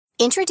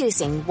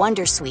Introducing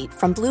Wondersuite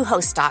from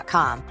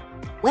Bluehost.com.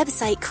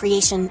 Website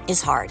creation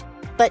is hard,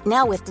 but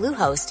now with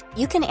Bluehost,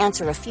 you can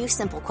answer a few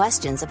simple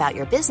questions about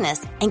your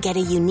business and get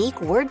a unique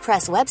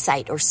WordPress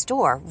website or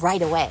store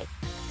right away.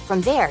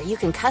 From there, you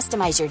can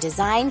customize your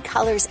design,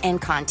 colors,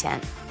 and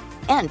content.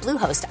 And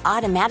Bluehost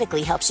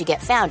automatically helps you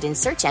get found in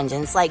search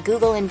engines like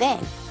Google and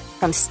Bing.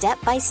 From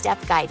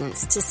step-by-step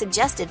guidance to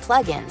suggested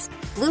plugins,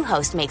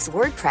 Bluehost makes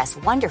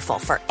WordPress wonderful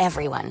for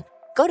everyone.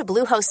 Go to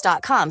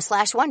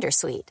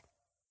bluehost.com/wondersuite.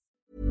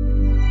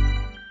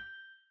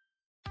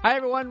 Hi,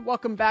 everyone.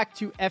 Welcome back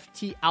to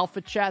FT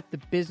Alpha Chat, the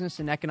business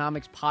and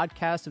economics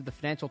podcast of the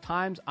Financial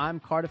Times. I'm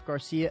Cardiff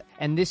Garcia,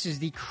 and this is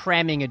the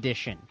cramming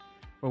edition,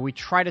 where we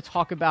try to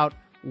talk about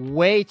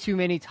way too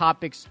many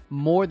topics,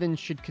 more than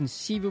should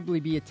conceivably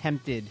be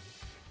attempted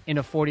in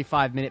a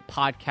 45-minute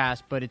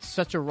podcast, but it's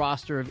such a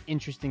roster of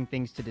interesting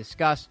things to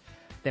discuss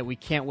that we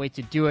can't wait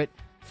to do it.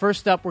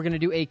 First up, we're going to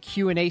do a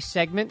Q&A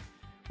segment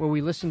where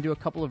we listen to a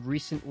couple of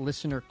recent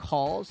listener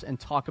calls and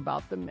talk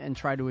about them and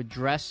try to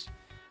address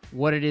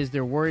what it is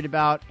they're worried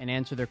about and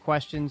answer their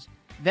questions.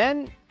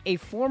 Then, a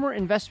former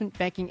investment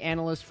banking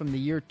analyst from the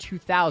year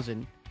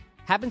 2000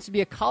 happens to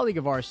be a colleague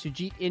of ours,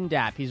 Sujit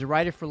Indap. He's a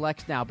writer for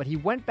Lex now, but he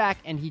went back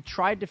and he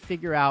tried to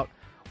figure out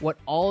what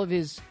all of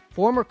his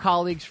former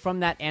colleagues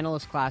from that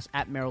analyst class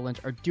at Merrill Lynch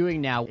are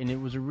doing now, and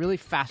it was a really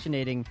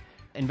fascinating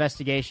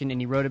investigation, and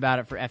he wrote about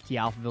it for FT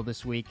Alphaville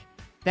this week.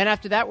 Then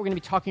after that, we're going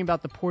to be talking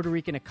about the Puerto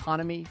Rican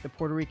economy, the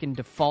Puerto Rican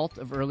default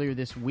of earlier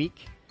this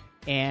week,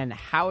 and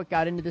how it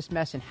got into this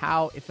mess and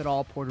how, if at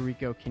all, Puerto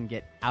Rico can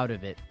get out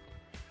of it.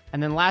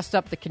 And then last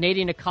up, the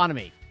Canadian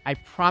economy. I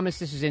promise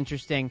this is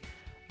interesting.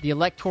 The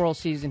electoral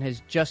season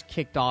has just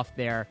kicked off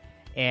there,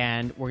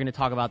 and we're going to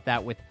talk about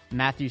that with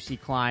Matthew C.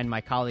 Klein, my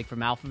colleague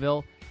from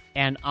Alphaville,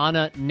 and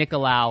Anna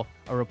Nicolau,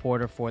 a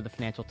reporter for the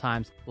Financial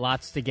Times.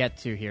 Lots to get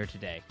to here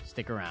today.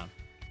 Stick around.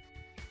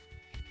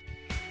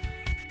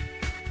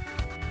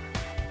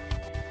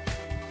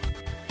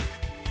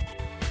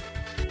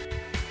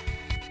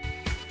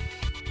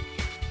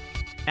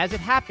 As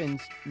it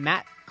happens,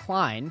 Matt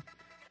Klein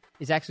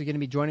is actually going to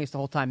be joining us the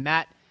whole time.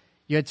 Matt,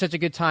 you had such a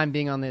good time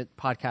being on the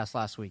podcast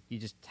last week. You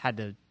just had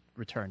to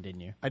return,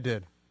 didn't you? I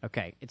did.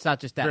 Okay. It's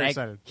not just that. Very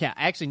excited. I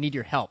actually need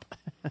your help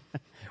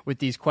with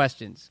these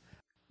questions.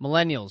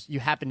 Millennials, you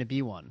happen to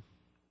be one.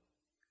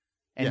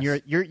 And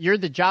yes. you're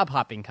the job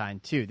hopping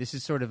kind too. This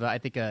is sort of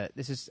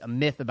this is a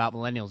myth about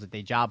millennials that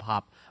they job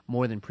hop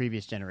more than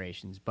previous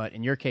generations, but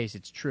in your case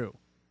it's true.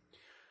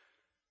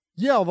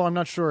 Yeah, although I'm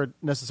not sure it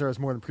necessarily is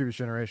more than previous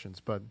generations,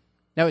 but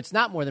no, it's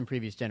not more than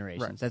previous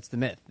generations. Right. That's the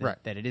myth,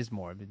 right. that it is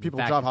more. People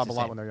job hop a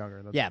lot when they're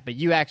younger. Yeah, but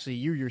you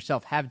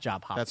yourself have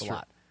job hopped That's a true.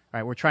 lot. All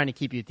right, we're trying to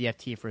keep you at the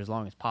FT for as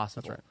long as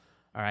possible. That's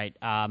right.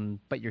 All right,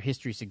 but your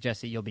history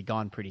suggests that you'll be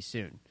gone pretty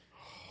soon.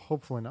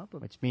 Hopefully not.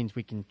 But which means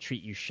we can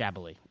treat you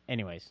shabbily.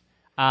 Anyways,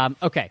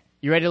 okay,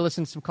 you ready to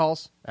listen to some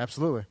calls?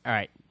 Absolutely. All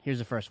right, here's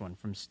the first one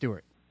from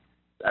Stuart.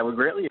 I would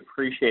greatly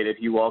appreciate if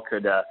you all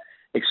could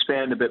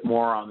expand a bit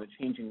more on the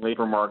changing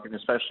labor market, and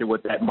especially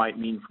what that might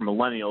mean for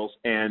millennials,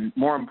 and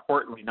more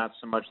importantly, not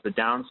so much the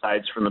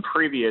downsides from the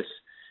previous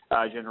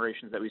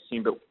generations that we've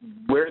seen, but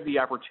where the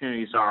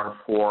opportunities are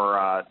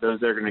for those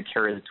that are going to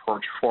carry the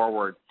torch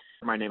forward.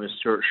 My name is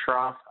Stuart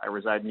Schroff. I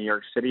reside in New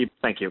York City.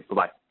 Thank you.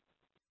 Bye-bye.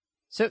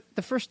 So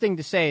the first thing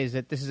to say is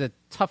that this is a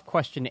tough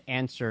question to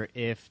answer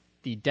if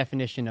the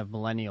definition of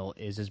millennial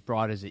is as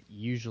broad as it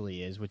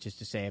usually is, which is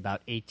to say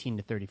about 18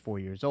 to 34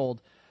 years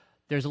old.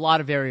 There's a lot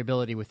of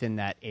variability within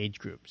that age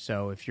group.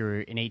 So if you're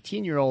an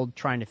 18-year-old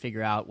trying to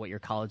figure out what your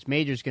college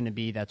major is going to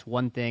be, that's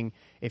one thing.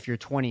 If you're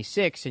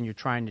 26 and you're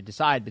trying to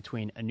decide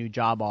between a new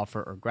job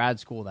offer or grad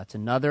school, that's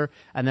another.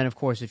 And then, of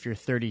course, if you're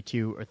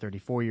 32 or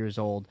 34 years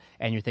old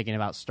and you're thinking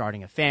about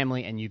starting a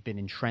family and you've been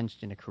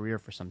entrenched in a career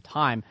for some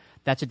time,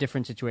 that's a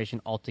different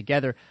situation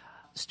altogether.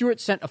 Stuart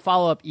sent a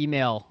follow-up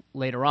email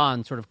later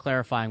on sort of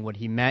clarifying what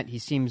he meant. He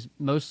seems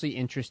mostly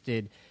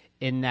interested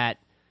in that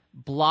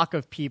block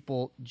of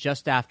people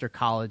just after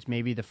college,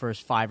 maybe the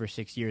first 5 or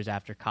 6 years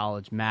after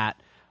college. Matt,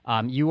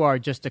 you are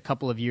just a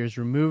couple of years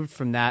removed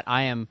from that.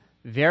 I am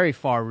very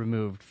far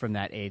removed from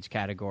that age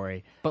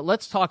category. But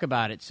let's talk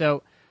about it.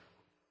 So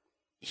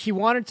he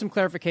wanted some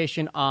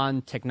clarification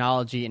on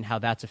technology and how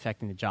that's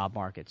affecting the job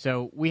market.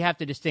 So we have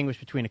to distinguish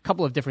between a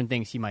couple of different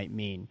things he might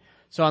mean.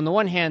 So on the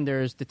one hand,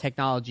 there's the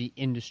technology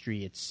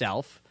industry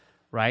itself,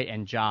 right?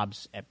 And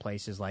jobs at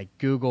places like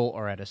Google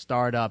or at a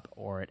startup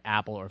or at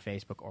Apple or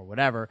Facebook or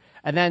whatever.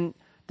 And then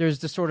there's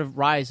the sort of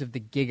rise of the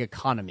gig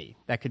economy.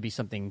 That could be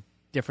something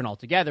different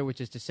altogether,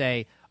 which is to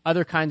say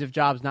other kinds of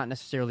jobs, not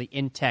necessarily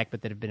in tech,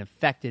 but that have been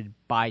affected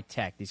by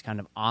tech, these kind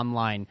of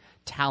online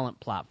talent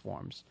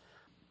platforms.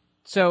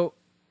 So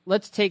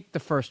let's take the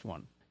first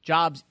one,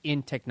 jobs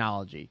in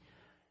technology.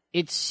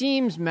 It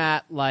seems,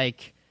 Matt,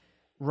 like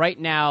right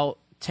now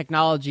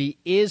technology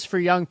is for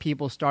young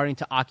people starting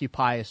to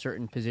occupy a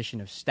certain position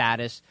of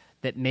status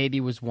that maybe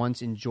was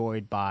once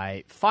enjoyed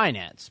by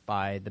finance,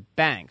 by the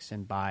banks,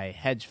 and by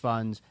hedge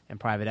funds and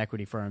private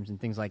equity firms and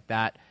things like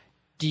that.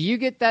 Do you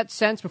get that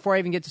sense, before I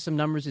even get to some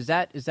numbers, is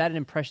that an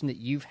impression that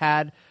you've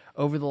had,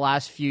 over the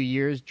last few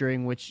years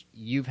during which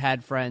you've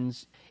had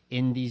friends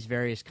in these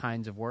various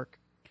kinds of work?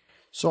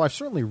 So I've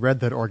certainly read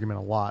that argument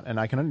a lot, and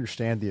I can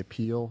understand the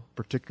appeal,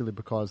 particularly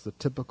because the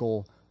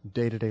typical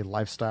day-to-day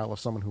lifestyle of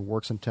someone who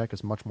works in tech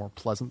is much more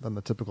pleasant than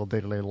the typical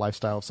day-to-day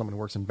lifestyle of someone who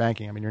works in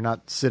banking. I mean, you're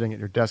not sitting at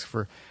your desk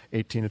for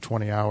 18 to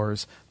 20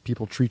 hours.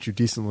 People treat you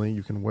decently.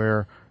 You can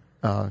wear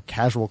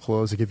casual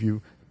clothes. They give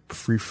you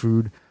free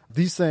food.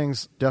 These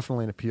things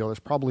definitely an appeal. There's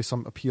probably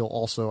some appeal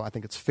also. I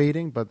think it's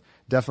fading, but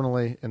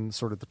definitely in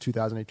sort of the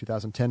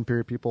 2008-2010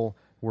 period, people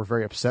were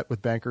very upset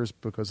with bankers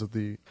because of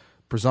the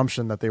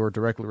presumption that they were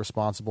directly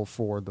responsible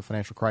for the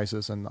financial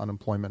crisis and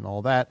unemployment and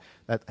all that.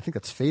 I think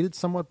that's faded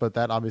somewhat, but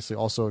that obviously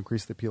also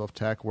increased the appeal of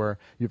tech, where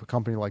you have a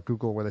company like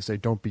Google where they say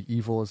 "Don't be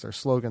evil" is their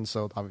slogan,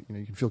 so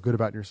you can feel good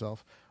about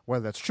yourself.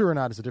 Whether that's true or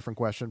not is a different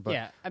question. But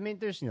yeah, I mean,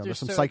 there's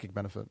some psychic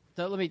benefit.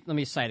 So let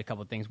me cite a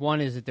couple of things.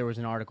 One is that there was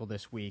an article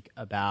this week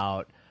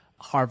about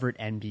Harvard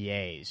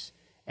MBAs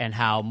and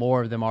how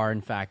more of them are,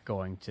 in fact,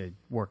 going to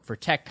work for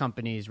tech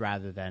companies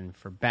rather than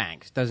for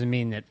banks. Doesn't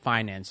mean that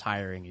finance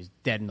hiring is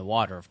dead in the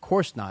water. Of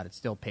course not. It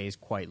still pays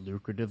quite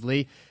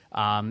lucratively,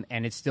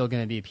 and it's still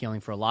going to be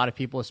appealing for a lot of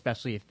people,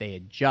 especially if they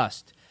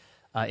adjust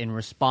in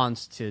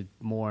response to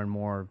more and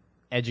more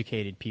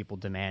educated people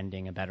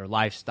demanding a better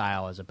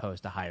lifestyle as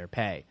opposed to higher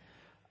pay.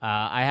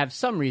 I have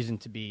some reason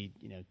to be,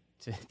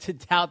 to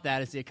doubt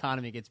that as the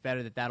economy gets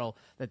better,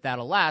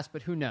 that'll last,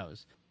 but who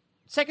knows?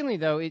 Secondly,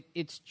 though,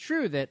 it's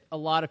true that a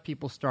lot of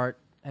people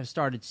have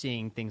started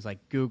seeing things like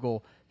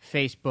Google,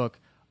 Facebook,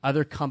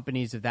 other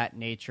companies of that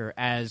nature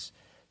as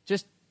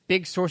just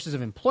big sources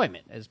of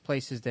employment, as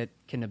places that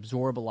can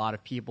absorb a lot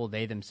of people.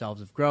 They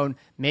themselves have grown.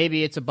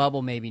 Maybe it's a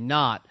bubble, maybe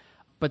not,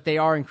 but they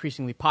are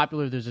increasingly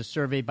popular. There's a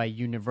survey by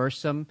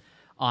Universum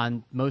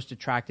on most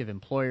attractive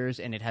employers,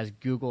 and it has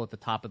Google at the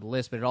top of the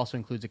list, but it also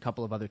includes a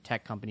couple of other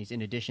tech companies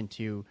in addition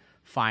to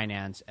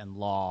finance and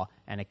law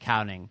and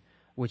accounting,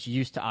 which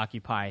used to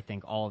occupy, I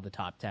think, all of the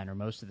top 10 or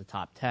most of the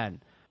top 10.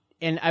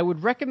 And I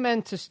would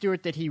recommend to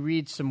Stuart that he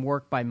read some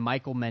work by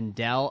Michael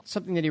Mendel,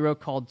 something that he wrote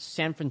called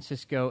San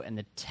Francisco and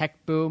the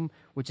Tech Boom,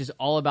 which is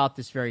all about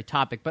this very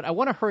topic. But I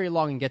want to hurry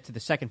along and get to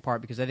the second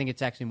part because I think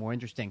it's actually more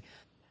interesting.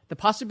 The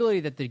possibility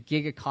that the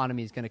gig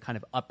economy is going to kind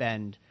of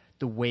upend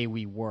the way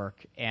we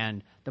work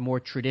and the more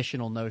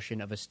traditional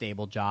notion of a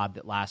stable job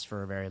that lasts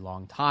for a very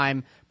long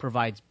time,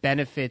 provides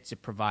benefits,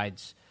 it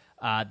provides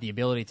the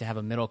ability to have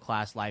a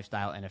middle-class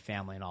lifestyle and a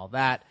family and all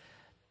that.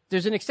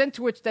 There's an extent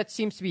to which that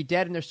seems to be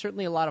dead, and there's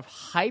certainly a lot of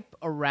hype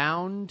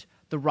around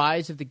the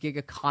rise of the gig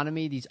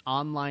economy, these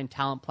online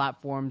talent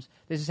platforms.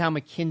 This is how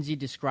McKinsey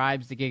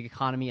describes the gig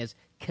economy as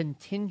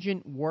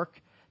contingent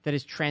work that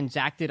is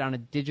transacted on a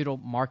digital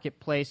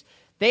marketplace.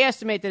 They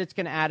estimate that it's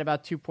going to add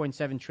about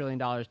 $2.7 trillion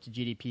to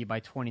GDP by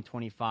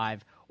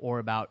 2025, or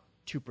about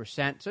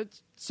 2%. So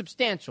it's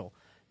substantial.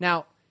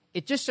 Now,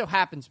 it just so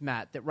happens,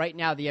 Matt, that right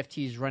now the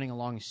FT is running a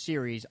long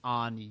series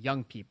on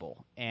young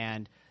people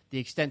and the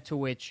extent to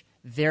which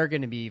they're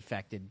going to be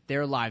affected,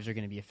 their lives are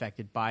going to be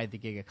affected by the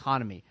gig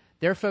economy.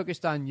 They're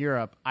focused on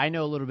Europe. I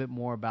know a little bit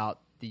more about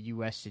the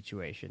U.S.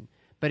 situation.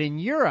 But in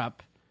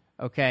Europe,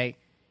 okay,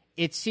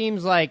 it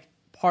seems like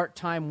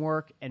part-time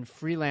work and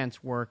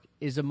freelance work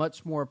is a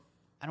much more,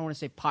 I don't want to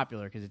say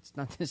popular because it's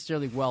not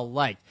necessarily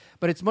well-liked,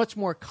 but it's much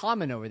more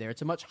common over there.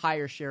 It's a much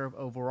higher share of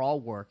overall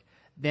work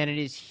than it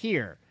is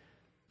here.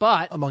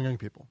 But among young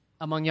people.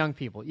 Among young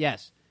people,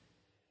 yes.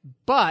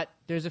 But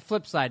there's a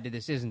flip side to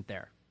this, isn't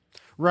there?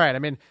 Right. I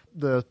mean,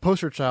 the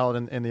poster child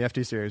in the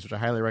FT series, which I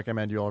highly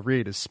recommend you all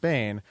read, is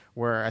Spain,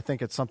 where I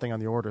think it's something on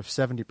the order of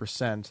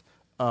 70%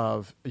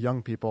 of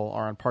young people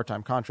are on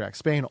part-time contracts.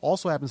 Spain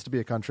also happens to be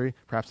a country,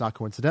 perhaps not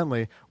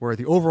coincidentally, where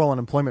the overall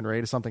unemployment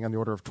rate is something on the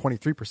order of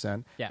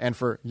 23%. Yeah. And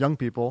for young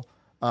people,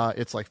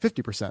 it's like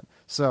 50%.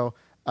 So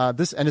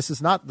this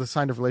is not the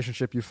kind of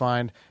relationship you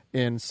find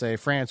in, say,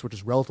 France, which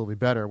is relatively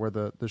better, where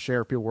the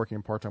share of people working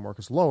in part-time work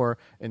is lower.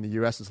 In the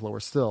U.S., it's lower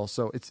still.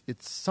 So it's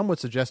somewhat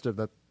suggestive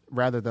that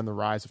rather than the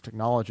rise of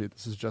technology,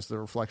 this is just a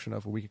reflection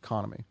of a weak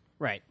economy.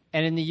 Right.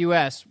 And in the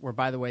U.S., where,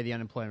 by the way, the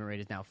unemployment rate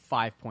is now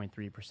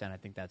 5.3%, I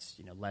think that's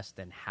less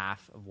than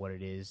half of what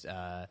it is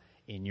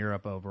in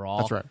Europe overall.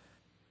 That's right.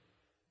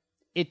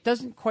 It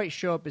doesn't quite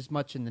show up as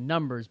much in the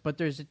numbers, but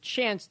there's a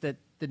chance that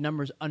the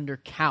numbers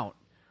undercount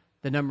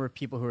the number of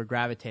people who are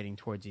gravitating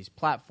towards these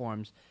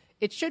platforms.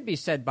 It should be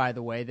said, by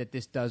the way, that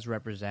this does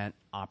represent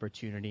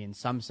opportunity in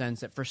some sense,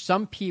 that for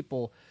some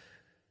people,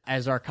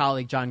 as our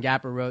colleague John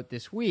Gapper wrote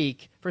this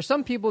week, for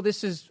some people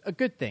this is a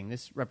good thing.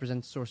 This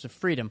represents a source of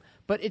freedom.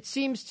 But it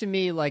seems to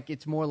me like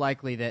it's more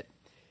likely that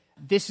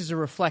this is a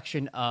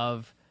reflection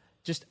of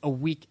just a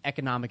weak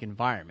economic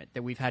environment,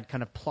 that we've had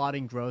kind of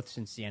plodding growth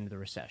since the end of the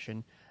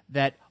recession,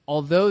 that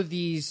although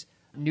these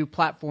new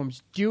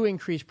platforms do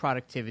increase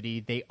productivity,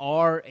 they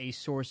are a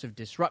source of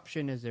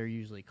disruption, as they're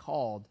usually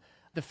called.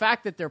 The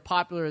fact that they're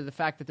popular, the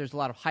fact that there's a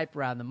lot of hype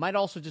around them, might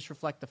also just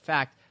reflect the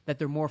fact that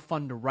they're more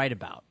fun to write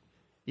about.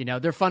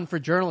 They're fun for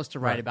journalists to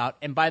write about.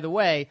 And by the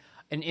way,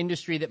 an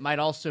industry that might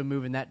also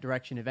move in that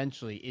direction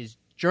eventually is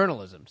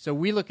journalism. So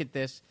we look at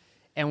this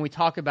and we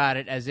talk about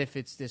it as if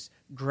it's this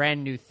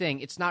brand new thing.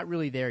 It's not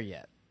really there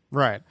yet.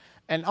 Right.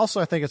 And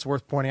also, I think it's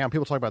worth pointing out,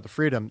 people talk about the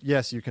freedom.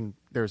 Yes,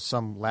 there's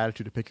some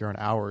latitude to pick your own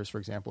hours. For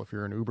example, if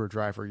you're an Uber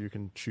driver, you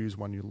can choose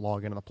when you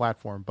log into the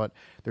platform. But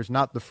there's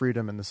not the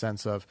freedom in the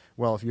sense of,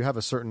 well, if you have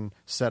a certain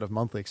set of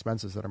monthly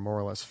expenses that are more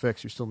or less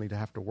fixed, you still need to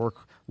have to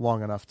work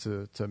long enough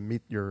to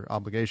meet your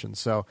obligations.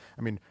 So,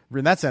 I mean,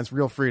 in that sense,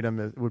 real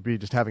freedom would be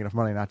just having enough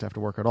money not to have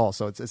to work at all.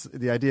 So it's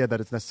the idea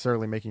that it's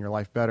necessarily making your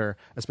life better,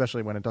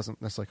 especially when it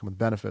doesn't necessarily come with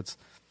benefits.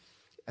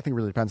 I think it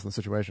really depends on the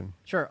situation.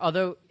 Sure.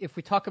 Although if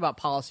we talk about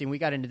policy, and we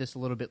got into this a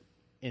little bit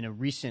in a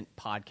recent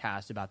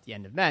podcast about the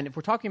end of men, if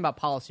we're talking about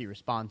policy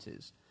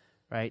responses,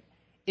 right,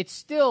 it's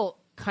still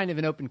kind of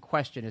an open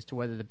question as to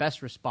whether the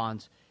best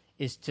response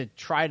is to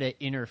try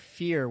to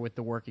interfere with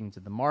the workings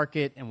of the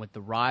market and with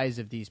the rise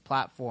of these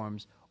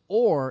platforms,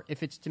 or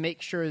if it's to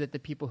make sure that the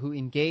people who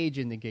engage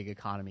in the gig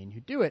economy and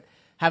who do it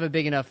have a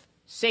big enough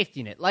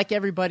safety net, like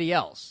everybody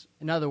else.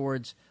 In other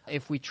words,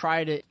 if we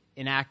try to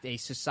enact a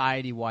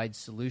society-wide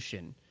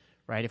solution,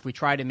 right? If we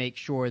try to make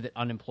sure that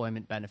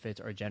unemployment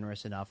benefits are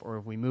generous enough, or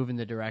if we move in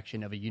the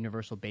direction of a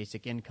universal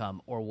basic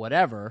income or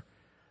whatever,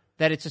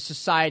 that it's a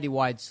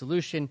society-wide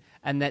solution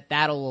and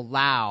that'll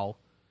allow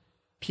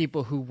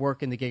people who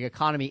work in the gig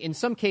economy, in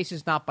some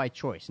cases not by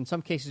choice, in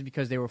some cases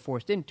because they were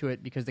forced into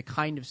it because the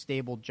kind of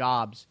stable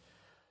jobs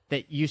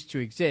that used to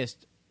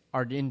exist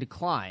are in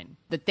decline,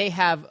 that they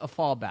have a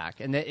fallback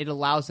and that it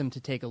allows them to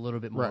take a little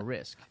bit more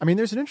risk. I mean,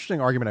 there's an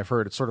interesting argument I've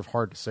heard. It's sort of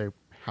hard to say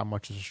how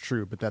much is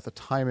true, but that the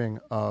timing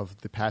of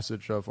the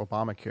passage of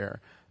Obamacare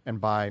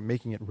and by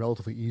making it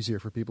relatively easier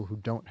for people who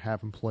don't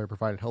have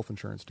employer-provided health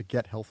insurance to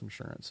get health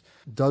insurance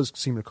does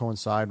seem to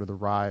coincide with the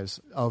rise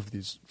of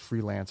these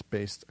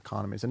freelance-based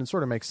economies. And it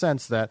sort of makes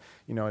sense that,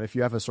 if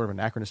you have a sort of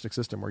anachronistic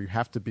system where you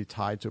have to be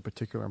tied to a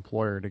particular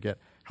employer to get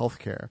health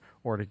care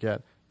or to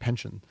get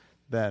pension,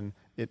 then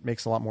it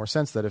makes a lot more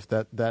sense that if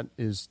that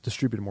is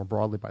distributed more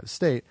broadly by the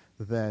state,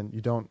 then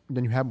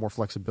you have more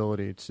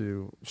flexibility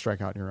to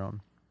strike out on your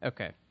own.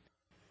 Okay.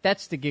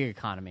 That's the gig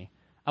economy.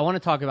 I want to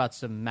talk about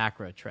some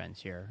macro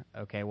trends here,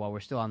 okay, while we're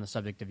still on the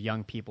subject of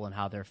young people and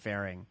how they're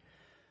faring.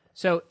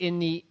 So in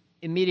the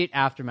immediate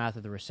aftermath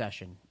of the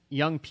recession,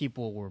 young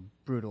people were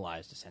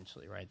brutalized,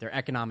 essentially, right? Their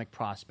economic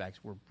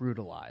prospects were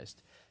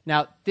brutalized.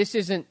 Now, this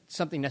isn't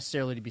something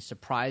necessarily to be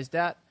surprised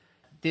at.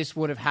 This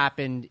would have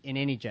happened in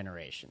any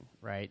generation,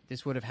 right?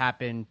 This would have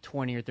happened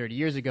 20 or 30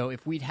 years ago.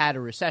 If we'd had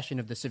a recession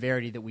of the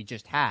severity that we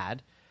just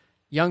had,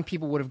 young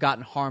people would have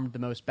gotten harmed the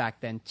most back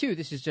then, too.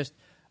 This is just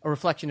a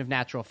reflection of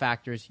natural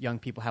factors. Young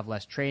people have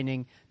less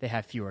training. They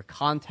have fewer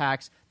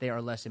contacts. They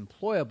are less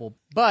employable.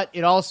 But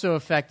it also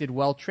affected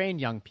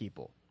well-trained young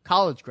people,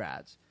 college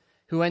grads,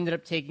 who ended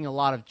up taking a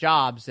lot of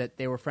jobs that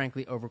they were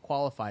frankly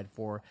overqualified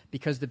for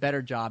because the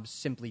better jobs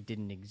simply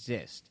didn't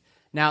exist.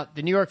 Now,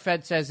 the New York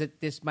Fed says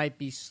that this might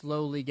be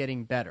slowly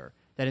getting better,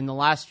 that in the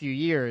last few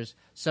years,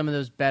 some of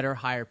those better,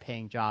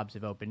 higher-paying jobs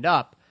have opened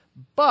up.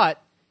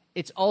 But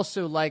it's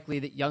also likely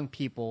that young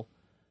people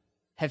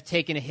have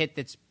taken a hit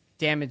that's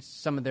damaged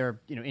some of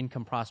their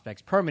income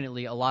prospects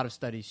permanently. A lot of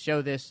studies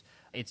show this.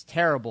 It's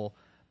terrible,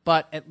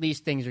 but at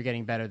least things are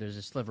getting better. There's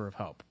a sliver of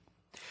hope.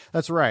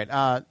 That's right.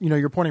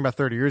 You're pointing about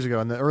 30 years ago.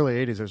 In the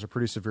early 80s, there was a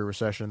pretty severe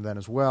recession then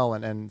as well.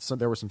 And so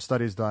there were some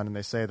studies done, and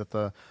they say that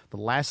the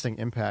lasting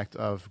impact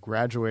of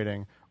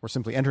graduating or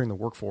simply entering the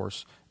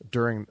workforce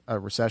during a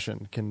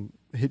recession can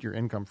hit your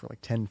income for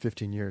like 10,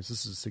 15 years.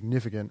 This is a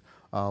significant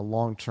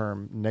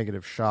long-term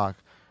negative shock.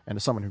 And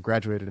as someone who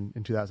graduated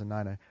in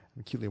 2009, I'm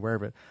acutely aware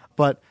of it.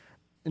 But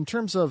in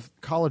terms of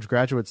college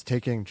graduates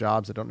taking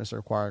jobs that don't necessarily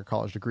require a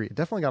college degree, it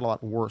definitely got a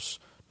lot worse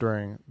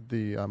during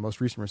the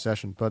most recent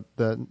recession. But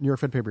the New York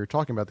Fed paper you're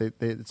talking about,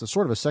 it's a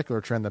sort of a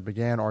secular trend that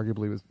began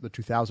arguably with the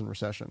 2000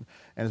 recession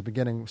and is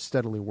beginning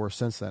steadily worse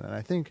since then. And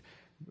I think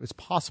it's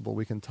possible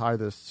we can tie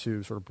this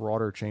to sort of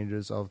broader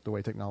changes of the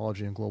way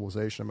technology and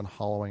globalization have been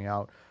hollowing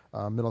out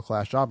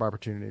middle-class job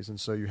opportunities. And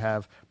so you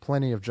have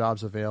plenty of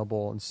jobs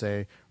available in,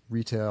 say,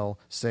 retail,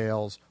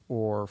 sales,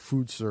 or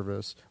food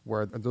service,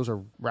 where those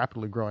are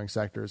rapidly growing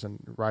sectors and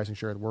rising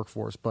share of the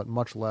workforce, but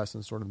much less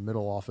in sort of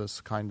middle office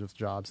kind of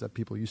jobs that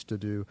people used to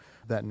do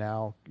that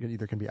now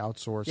either can be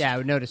outsourced. Yeah, I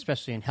would note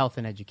especially in health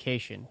and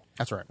education.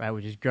 That's right.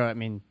 Which is growing. I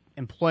mean,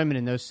 employment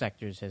in those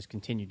sectors has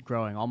continued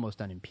growing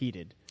almost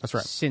unimpeded. That's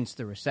right. Since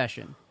the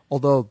recession.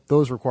 Although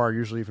those require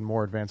usually even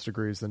more advanced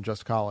degrees than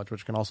just college,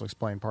 which can also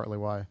explain partly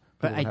why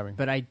people are having.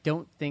 But I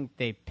don't think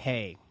they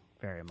pay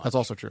very much. That's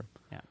also true.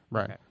 Yeah.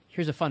 Right. Okay.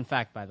 Here's a fun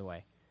fact, by the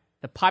way.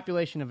 The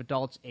population of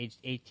adults aged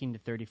 18 to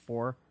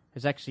 34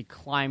 has actually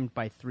climbed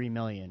by 3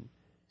 million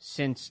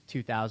since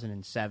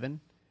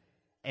 2007,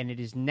 and it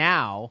is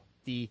now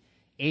the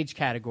age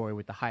category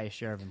with the highest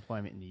share of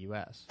employment in the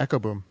U.S. Echo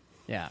boom.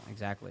 Yeah,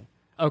 exactly.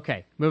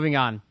 Okay, moving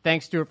on.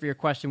 Thanks, Stuart, for your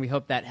question. We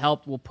hope that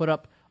helped. We'll put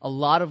up a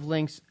lot of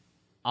links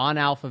on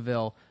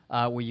Alphaville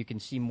where you can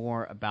see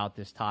more about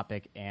this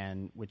topic,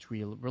 and which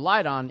we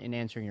relied on in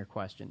answering your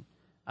question.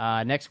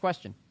 Next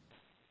question.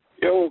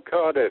 Yo,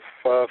 Cardiff,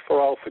 for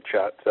Alpha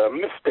Chat.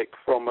 Mystic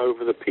from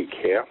Over the Peak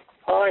here.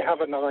 I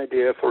have an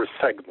idea for a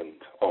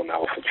segment on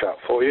Alpha Chat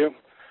for you.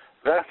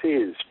 That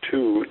is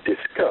to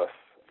discuss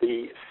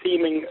the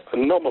seeming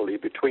anomaly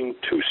between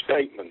two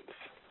statements.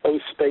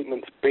 Those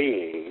statements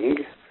being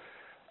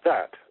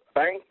that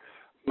banks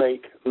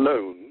make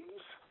loans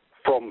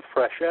from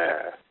fresh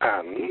air,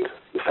 and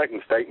the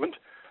second statement,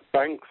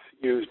 banks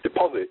use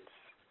deposits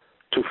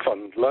to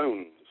fund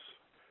loans.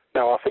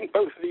 Now, I think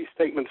both of these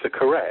statements are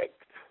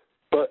correct,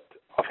 but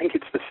I think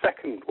it's the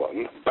second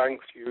one,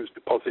 banks use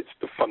deposits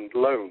to fund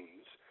loans,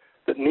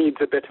 that needs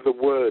a bit of a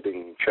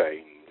wording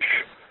change.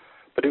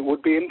 But it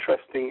would be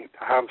interesting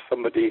to have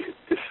somebody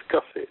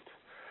discuss it.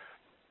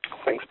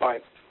 Thanks, bye.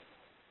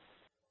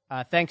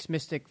 Thanks,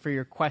 Mystic, for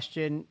your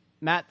question.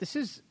 Matt, this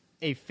is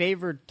a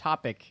favored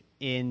topic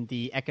in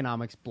the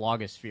economics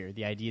blogosphere,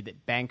 the idea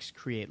that banks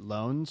create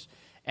loans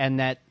and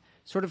that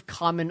sort of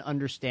common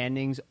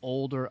understandings,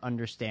 older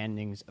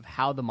understandings of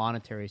how the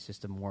monetary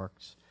system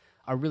works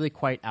are really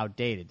quite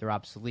outdated. They're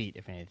obsolete,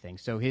 if anything.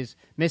 So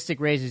Mystic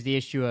raises the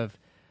issue of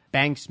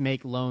banks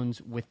make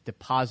loans with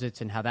deposits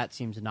and how that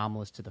seems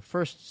anomalous to the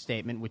first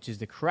statement, which is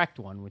the correct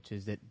one, which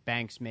is that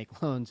banks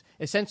make loans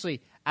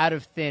essentially out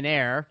of thin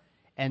air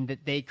and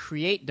that they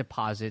create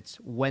deposits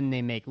when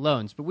they make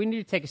loans. But we need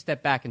to take a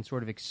step back and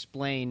sort of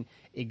explain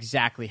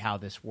exactly how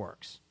this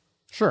works.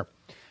 Sure.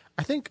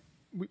 I think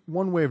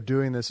one way of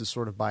doing this is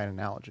sort of by an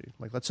analogy.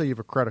 Like, let's say you have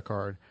a credit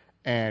card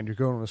and you're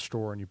going to a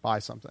store and you buy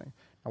something.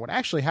 And what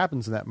actually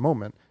happens in that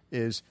moment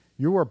is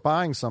you are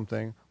buying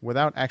something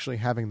without actually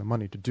having the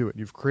money to do it.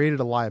 You've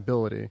created a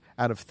liability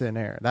out of thin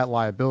air. That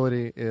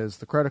liability is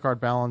the credit card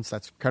balance.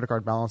 That credit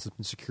card balance has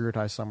been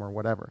securitized somewhere,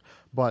 whatever.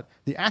 But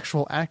the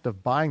actual act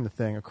of buying the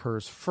thing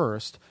occurs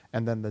first,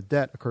 and then the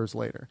debt occurs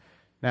later.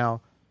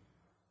 Now,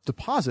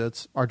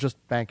 deposits are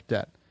just bank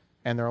debt.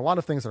 And there are a lot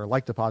of things that are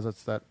like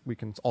deposits that we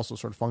can also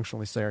sort of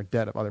functionally say are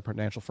debt of other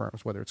financial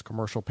firms, whether it's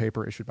commercial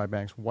paper issued by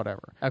banks,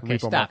 whatever. Okay,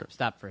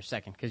 stop for a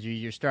second, because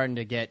you're starting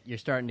to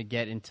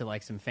get into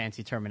like some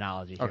fancy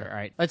terminology here. Okay. All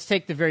right, let's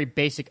take the very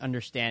basic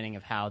understanding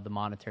of how the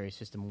monetary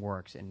system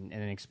works and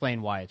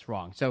explain why it's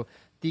wrong. So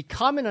the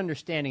common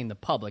understanding in the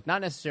public,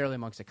 not necessarily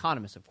amongst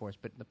economists, of course,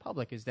 but in the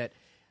public, is that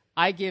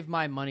I give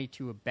my money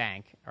to a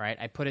bank. All right,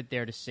 I put it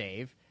there to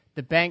save.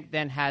 The bank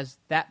then has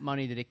that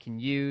money that it can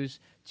use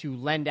to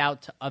lend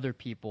out to other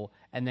people,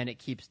 and then it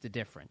keeps the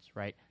difference,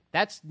 right?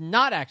 That's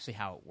not actually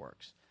how it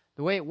works.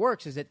 The way it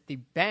works is that the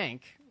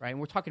bank, right, and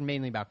we're talking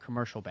mainly about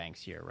commercial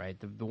banks here, right,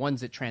 the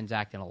ones that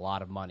transact in a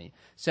lot of money.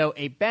 So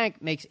a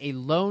bank makes a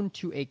loan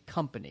to a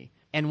company,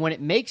 and when it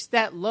makes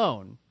that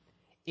loan,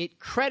 it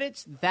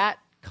credits that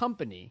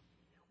company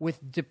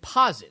with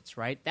deposits,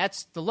 right?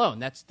 That's the loan.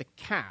 That's the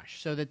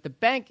cash. So that the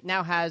bank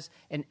now has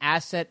an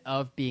asset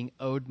of being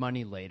owed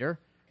money later,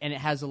 and it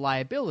has a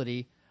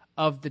liability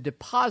of the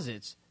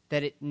deposits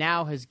that it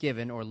now has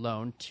given or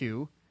loaned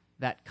to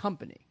that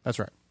company. That's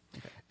right.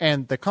 Okay.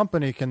 And the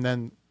company can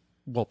then,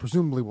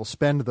 presumably will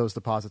spend those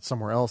deposits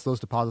somewhere else. Those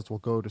deposits will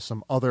go to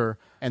some other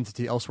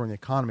entity elsewhere in the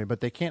economy,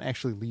 but they can't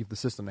actually leave the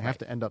system. They have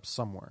to end up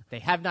somewhere. They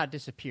have not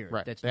disappeared.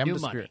 Right. That's they haven't new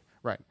disappeared.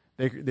 money.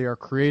 Right. They are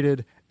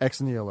created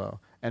ex nihilo,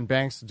 and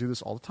banks do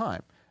this all the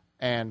time.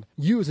 And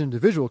you as an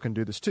individual can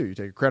do this too. You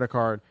take a credit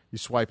card, you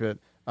swipe it,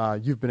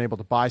 you've been able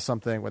to buy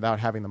something without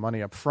having the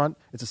money up front.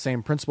 It's the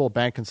same principle. A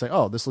bank can say,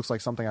 oh, this looks like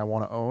something I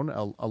want to own,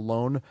 a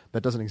loan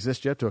that doesn't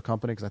exist yet to a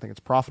company because I think it's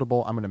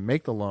profitable. I'm going to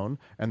make the loan,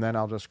 and then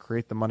I'll just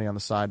create the money on the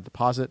side,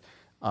 deposit.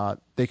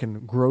 They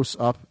can gross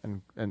up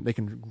and they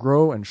can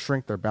grow and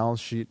shrink their balance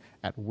sheet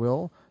at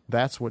will.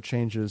 That's what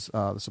changes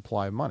the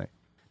supply of money.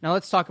 Now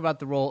let's talk about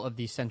the role of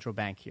the central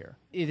bank here.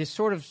 It is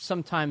sort of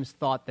sometimes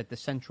thought that the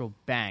central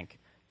bank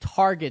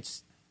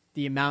targets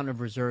the amount of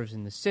reserves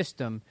in the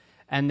system,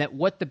 and that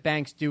what the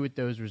banks do with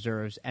those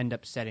reserves end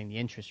up setting the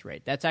interest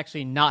rate. That's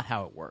actually not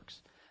how it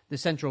works. The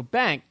central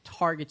bank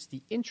targets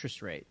the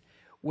interest rate,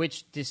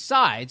 which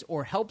decides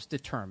or helps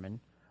determine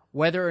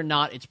whether or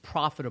not it's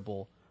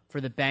profitable for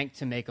the bank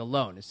to make a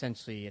loan.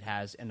 Essentially, it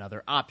has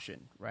another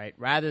option, right?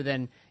 Rather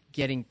than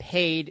getting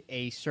paid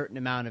a certain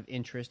amount of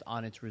interest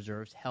on its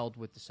reserves held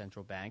with the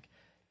central bank,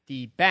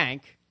 the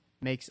bank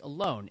makes a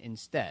loan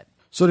instead.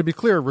 So to be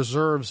clear,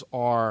 reserves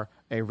are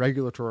a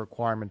regulatory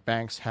requirement.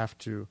 Banks have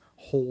to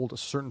hold a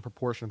certain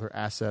proportion of their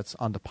assets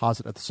on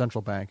deposit at the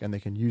central bank, and they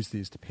can use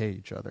these to pay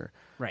each other.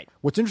 Right.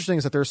 What's interesting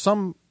is that there are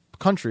some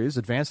countries,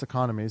 advanced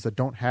economies, that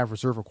don't have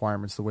reserve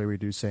requirements the way we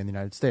do, say, in the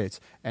United States,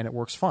 and it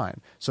works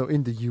fine. So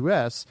in the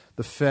U.S.,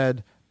 the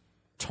Fed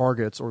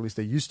targets, or at least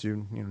they used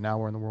to, now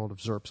we're in the world of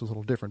ZIRP, so it's a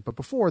little different. But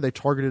before, they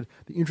targeted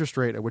the interest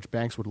rate at which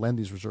banks would lend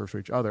these reserves to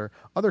each other.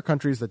 Other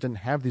countries that didn't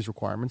have these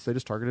requirements, they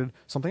just targeted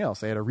something else.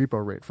 They had a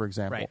repo rate, for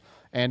example, right,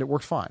 and it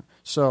worked fine.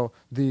 So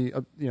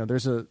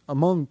there's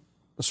among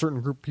a certain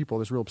group of people,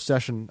 there's real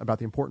obsession about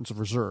the importance of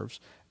reserves,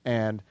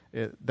 and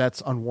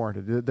that's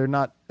unwarranted. They're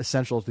not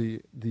essential to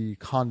the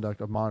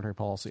conduct of monetary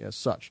policy as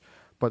such.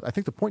 But I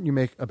think the point you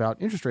make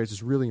about interest rates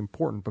is really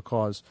important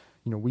because,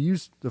 we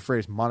use the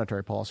phrase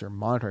monetary policy or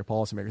monetary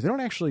policymakers. They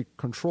don't actually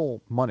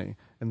control money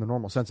in the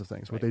normal sense of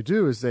things. Right. What they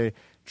do is they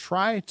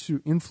try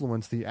to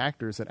influence the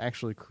actors that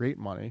actually create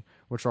money,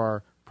 which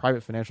are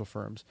private financial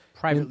firms.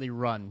 Privately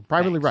run.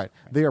 Privately, banks. right.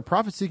 They are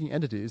profit-seeking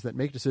entities that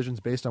make decisions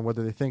based on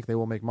whether they think they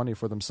will make money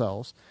for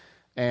themselves.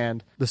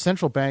 And the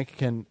central bank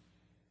can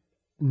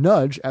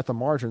nudge at the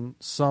margin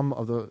some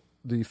of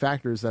the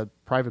factors that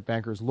private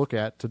bankers look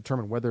at to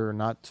determine whether or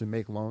not to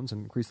make loans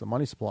and increase the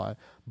money supply,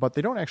 but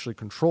they don't actually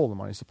control the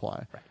money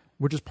supply,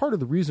 which is part of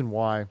the reason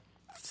why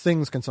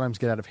things can sometimes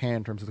get out of hand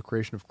in terms of the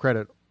creation of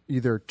credit,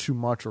 either too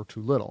much or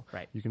too little.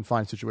 Right. You can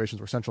find situations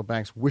where central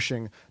banks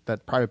wishing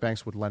that private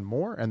banks would lend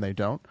more and they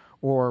don't,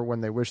 or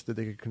when they wish that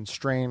they could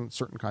constrain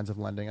certain kinds of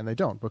lending and they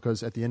don't,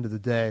 because at the end of the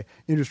day,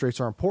 interest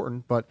rates are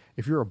important, but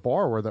if you're a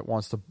borrower that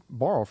wants to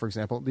borrow, for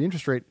example, the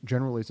interest rate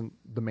generally isn't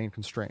the main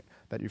constraint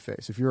that you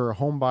face. If you're a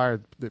home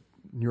buyer, the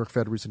New York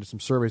Fed recently did some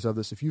surveys of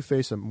this. If you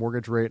face a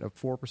mortgage rate of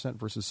 4%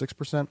 versus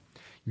 6%,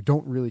 you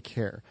don't really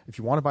care. If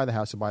you want to buy the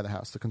house, you buy the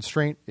house. The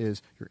constraint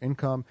is your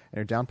income and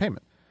your down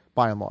payment,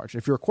 by and large.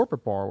 If you're a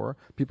corporate borrower,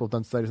 people have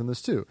done studies on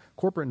this too.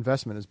 Corporate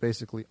investment is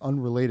basically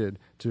unrelated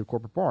to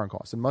corporate borrowing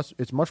costs.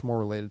 It's much more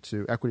related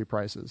to equity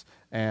prices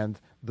and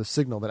the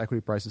signal that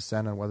equity prices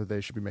send on whether they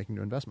should be making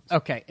new investments.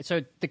 Okay,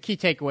 so the key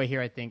takeaway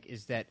here, I think,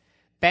 is that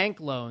bank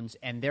loans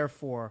and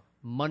therefore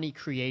money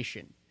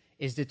creation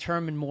is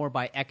determined more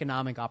by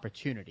economic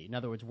opportunity. In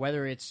other words,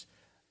 whether it's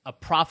a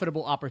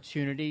profitable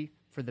opportunity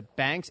for the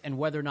banks and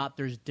whether or not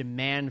there's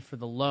demand for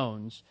the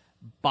loans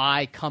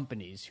by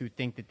companies who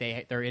think that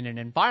they're in an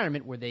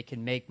environment where they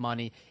can make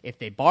money. If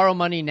they borrow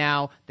money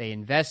now, they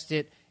invest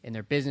it in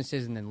their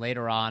businesses, and then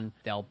later on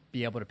they'll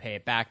be able to pay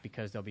it back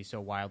because they'll be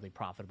so wildly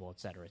profitable, et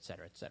cetera, et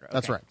cetera, et cetera. Okay,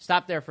 That's right.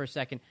 Stop there for a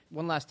second.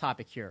 One last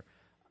topic here.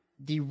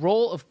 The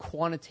role of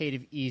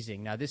quantitative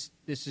easing. Now, this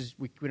is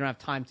we don't have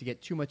time to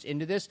get too much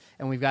into this,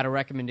 and we've got a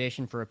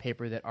recommendation for a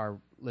paper that our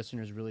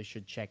listeners really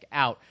should check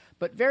out.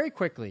 But very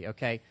quickly,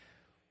 okay,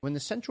 when the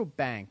central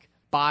bank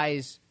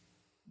buys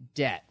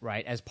debt,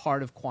 right, as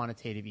part of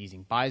quantitative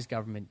easing, buys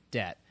government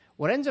debt,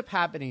 what ends up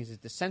happening is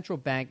that the central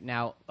bank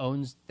now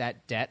owns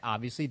that debt.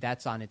 Obviously,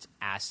 that's on its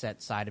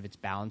asset side of its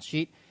balance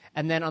sheet.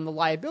 And then on the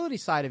liability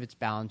side of its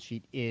balance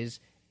sheet is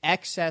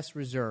excess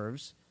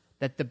reserves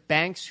that the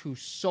banks who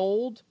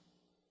sold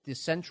the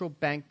central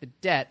bank the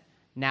debt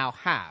now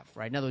have,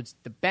 right? In other words,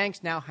 the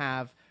banks now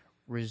have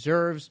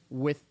reserves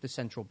with the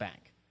central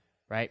bank,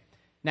 right?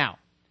 Now,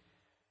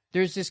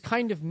 there's this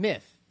kind of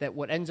myth that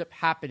what ends up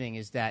happening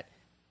is that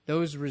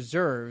those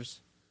reserves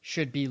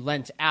should be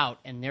lent out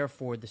and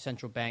therefore the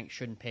central bank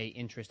shouldn't pay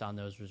interest on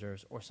those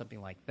reserves or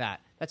something like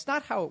that. That's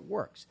not how it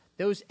works.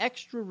 Those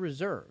extra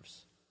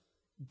reserves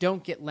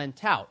don't get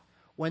lent out.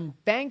 When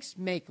banks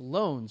make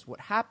loans, what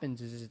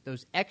happens is that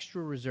those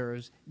extra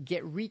reserves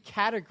get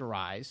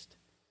recategorized,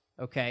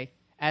 okay,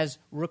 as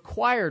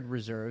required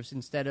reserves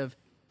instead of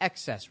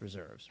excess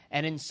reserves.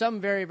 And in some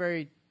very,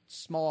 very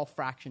small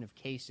fraction of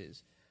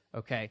cases,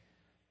 okay,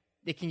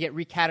 it can get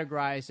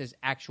recategorized as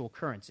actual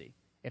currency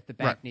if the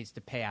bank needs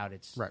to pay out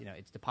its,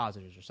 its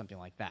depositors or something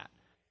like that.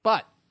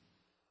 But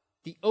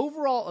the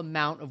overall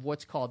amount of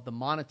what's called the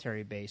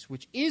monetary base,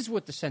 which is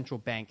what the central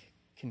bank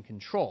can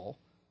control,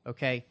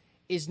 okay,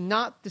 is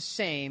not the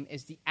same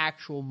as the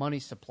actual money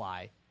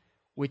supply,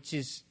 which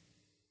is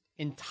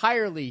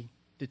entirely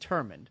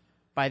determined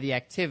by the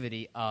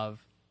activity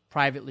of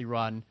privately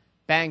run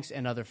banks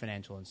and other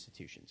financial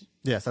institutions.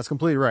 Yes, that's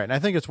completely right. And I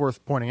think it's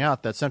worth pointing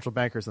out that central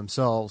bankers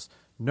themselves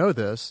know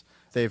this.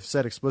 They've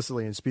said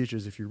explicitly in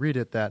speeches, if you read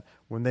it, that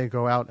when they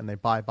go out and they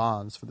buy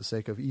bonds for the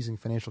sake of easing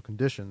financial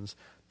conditions,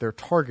 their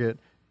target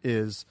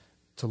is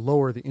to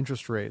lower the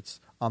interest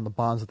rates on the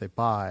bonds that they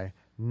buy.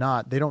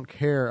 They don't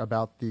care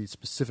about the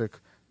specific,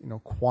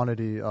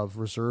 quantity of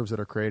reserves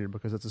that are created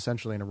because it's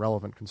essentially an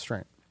irrelevant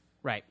constraint.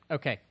 Right.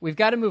 Okay. We've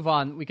got to move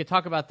on. We could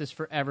talk about this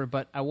forever,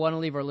 but I want to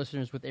leave our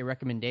listeners with a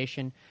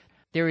recommendation.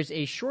 There is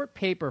a short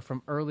paper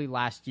from early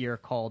last year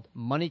called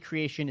Money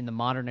Creation in the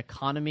Modern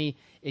Economy.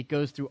 It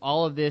goes through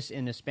all of this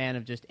in a span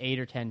of just 8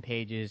 or 10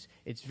 pages.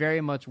 It's very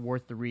much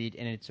worth the read,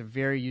 and it's a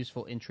very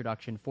useful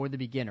introduction for the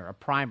beginner, a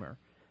primer,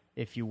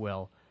 if you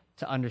will,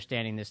 to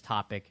understanding this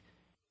topic.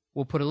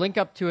 We'll put a link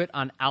up to it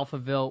on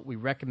Alphaville. We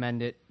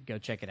recommend it. Go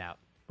check it out.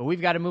 But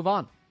we've got to move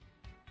on.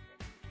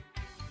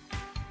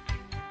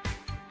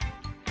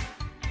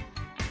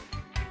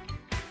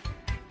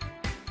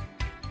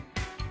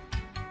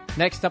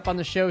 Next up on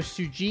the show,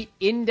 Sujit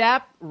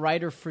Indap,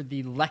 writer for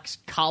the Lex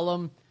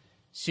column.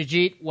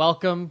 Sujit,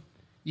 welcome.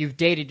 You've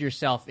dated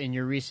yourself in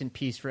your recent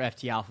piece for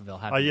FT Alphaville,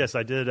 haven't you? Yes,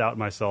 I did out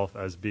myself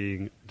as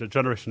being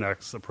Generation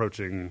X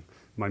approaching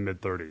my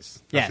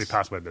mid-30s. Yes. Actually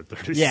past my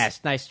mid-30s.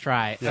 Yes, nice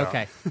try. Yeah.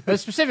 Okay.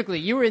 But specifically,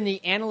 you were in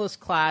the analyst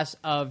class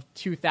of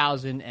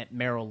 2000 at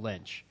Merrill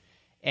Lynch,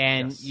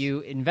 and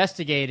you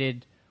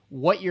investigated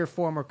what your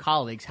former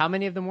colleagues, how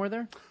many of them were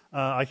there?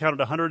 I counted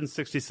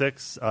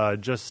 166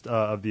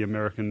 of the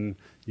American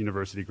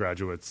university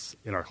graduates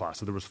in our class.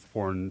 So there was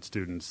foreign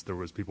students, there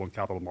was people in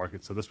capital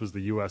markets. So this was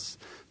the U.S.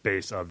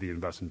 base of the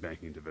investment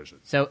banking division.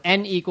 So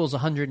N equals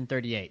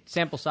 138.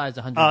 Sample size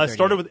 138.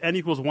 Started with N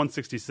equals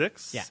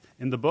 166 Yeah.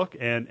 in the book,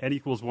 and N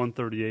equals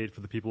 138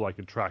 for the people I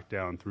could track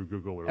down through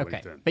Google or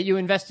Okay, LinkedIn. but you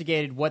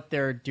investigated what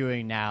they're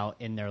doing now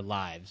in their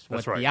lives, what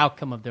That's right. the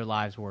outcome of their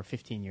lives were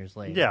 15 years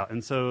later. Yeah,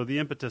 and so the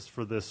impetus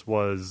for this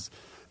was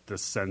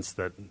this sense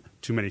that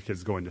too many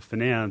kids go into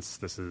finance,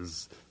 this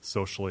is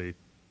socially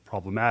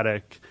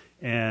problematic,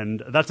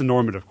 and that's a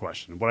normative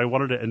question. What I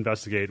wanted to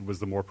investigate was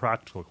the more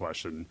practical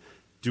question: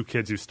 do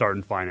kids who start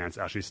in finance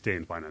actually stay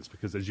in finance?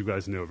 Because as you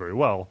guys know very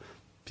well,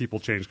 people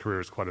change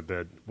careers quite a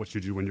bit. What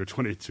you do when you're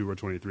 22 or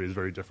 23 is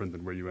very different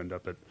than where you end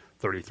up at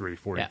 33,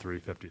 43,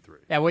 53.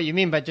 Yeah, what you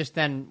mean by just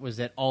then was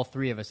that all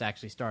three of us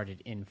actually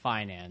started in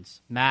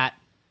finance. Matt,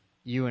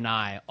 you and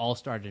I all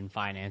started in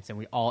finance, and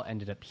we all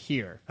ended up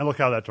here. And look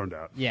how that turned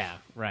out. Yeah,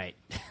 right.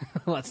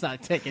 Let's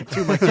not take it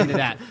too much into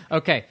that.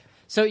 Okay,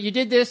 so you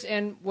did this,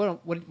 and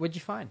what'd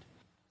you find?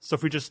 So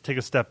if we just take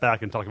a step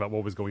back and talk about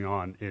what was going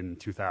on in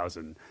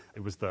 2000, it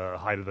was the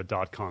height of the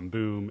dot-com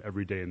boom.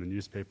 Every day in the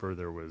newspaper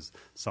there was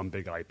some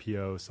big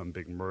IPO, some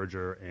big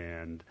merger,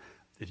 and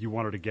if you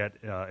wanted to get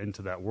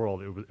into that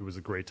world, it was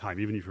a great time,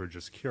 even if you were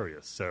just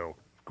curious. So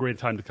great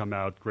time to come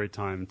out, great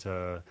time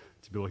to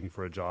be looking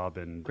for a job.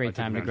 And great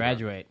time to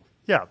graduate.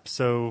 Yeah,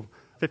 so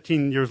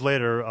 15 years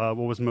later,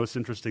 what was most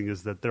interesting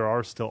is that there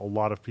are still a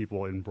lot of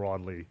people in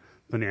broadly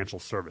financial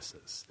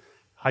services.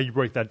 How you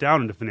break that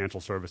down into financial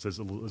services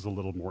is a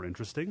little more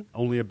interesting.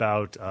 Only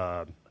about,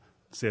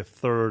 say, a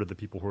third of the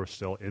people who are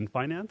still in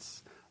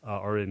finance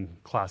are in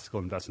classical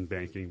investment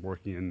banking,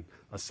 working in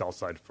a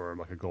sell-side firm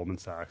like a Goldman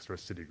Sachs or a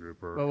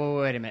Citigroup.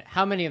 Wait a minute.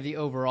 How many of the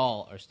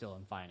overall are still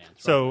in finance?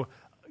 Right? So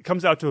it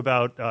comes out to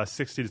about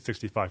 60 to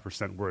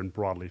 65% were in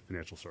broadly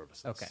financial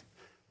services. Okay.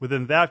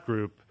 Within that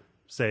group,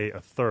 say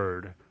a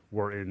third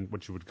were in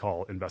what you would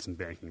call investment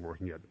banking,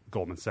 working at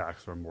Goldman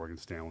Sachs or Morgan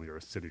Stanley or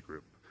a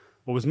Citigroup.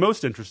 What was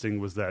most interesting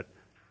was that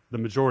the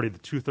majority, the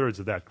two-thirds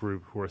of that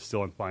group who are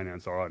still in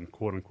finance are on,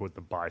 quote-unquote,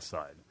 the buy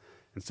side.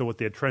 And so what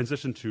they had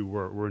transitioned to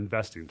were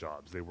investing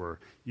jobs. They were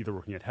either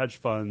working at hedge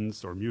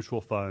funds or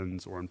mutual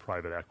funds or in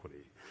private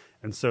equity.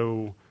 And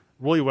so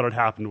really what had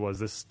happened was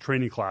this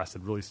training class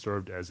had really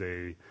served as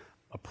a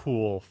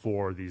pool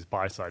for these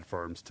buy-side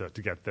firms to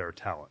get their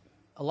talent.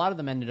 A lot of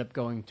them ended up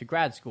going to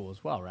grad school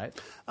as well, right?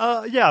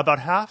 Yeah, about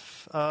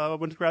half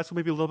went to grad school,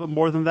 maybe a little bit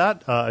more than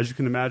that. As you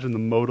can imagine, the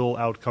modal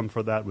outcome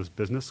for that was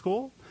business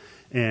school.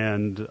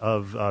 And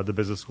of the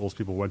business schools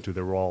people went to,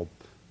 they were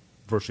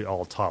virtually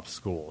all top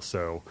schools.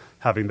 So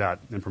having that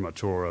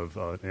imprimatur of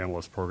an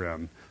analyst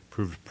program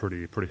proved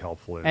pretty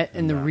helpful.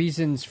 And the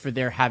reasons for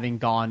their having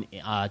gone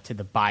to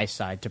the buy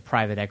side, to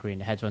private equity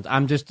and hedge funds,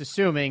 I'm just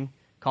assuming,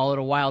 call it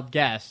a wild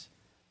guess,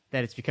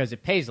 that it's because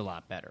it pays a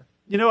lot better.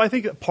 You know, I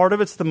think part of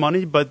it's the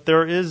money, but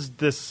there is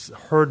this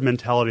herd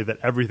mentality that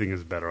everything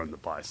is better on the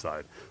buy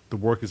side. The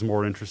work is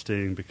more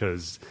interesting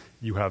because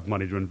you have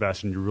money to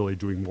invest and you're really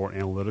doing more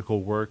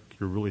analytical work.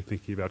 You're really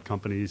thinking about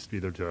companies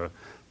either to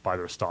buy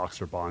their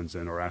stocks or bonds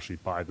in or actually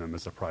buy them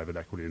as a private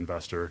equity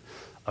investor.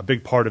 A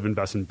big part of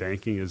investment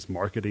banking is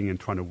marketing and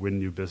trying to win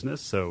new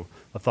business. So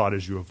the thought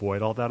is you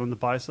avoid all that on the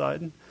buy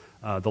side.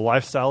 The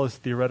lifestyle is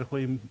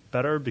theoretically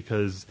better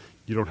because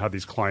you don't have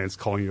these clients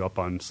calling you up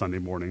on Sunday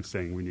morning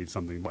saying we need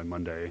something by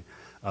Monday.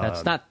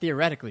 That's not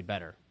theoretically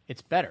better.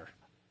 It's better.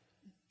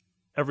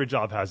 Every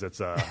job has its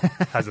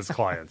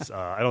clients.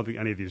 I don't think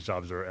any of these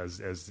jobs are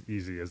as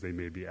easy as they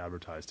may be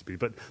advertised to be.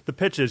 But the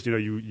pitch is,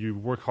 you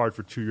work hard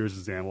for 2 years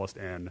as an analyst,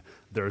 and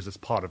there's this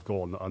pot of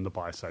gold on the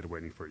buy side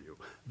waiting for you.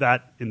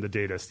 That, in the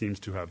data, seems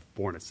to have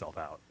borne itself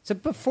out. So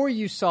before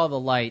you saw the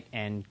light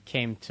and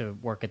came to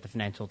work at the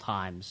Financial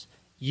Times,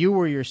 you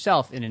were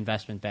yourself in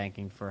investment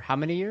banking for how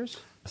many years?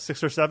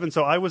 6 or 7.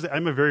 So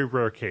I'm a very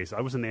rare case.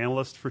 I was an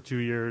analyst for 2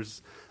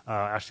 years.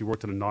 Actually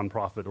worked in a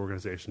nonprofit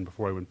organization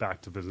before I went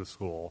back to business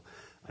school.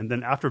 And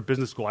then after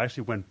business school, I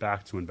actually went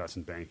back to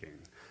investment banking,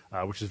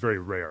 which is very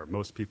rare.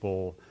 Most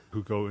people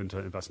who go into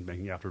investment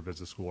banking after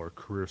business school are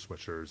career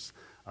switchers.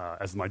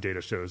 As my data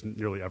shows,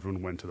 nearly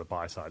everyone went to the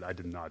buy side. I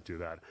did not do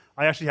that.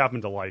 I actually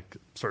happened to like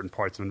certain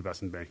parts of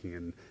investment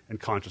banking and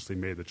consciously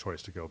made the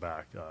choice to go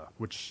back,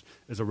 which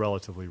is a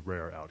relatively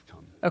rare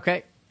outcome.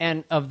 Okay.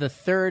 And of the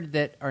third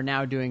that are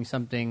now doing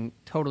something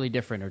totally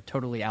different or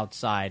totally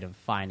outside of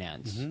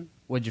finance,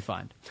 what'd you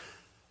find?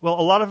 Well,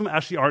 a lot of them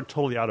actually aren't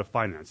totally out of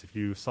finance. If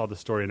you saw the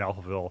story in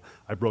Alphaville,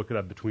 I broke it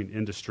up between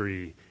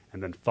industry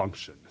and then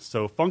function.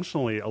 So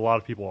functionally, a lot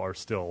of people are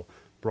still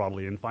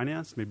broadly in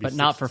finance. But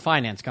not for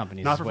finance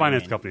companies. Not for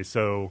finance companies.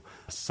 So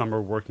some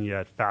are working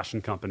at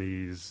fashion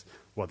companies,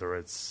 whether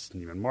it's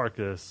Neiman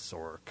Marcus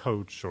or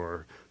Coach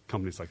or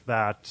companies like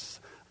that.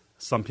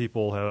 Some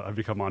people have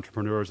become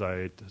entrepreneurs.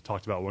 I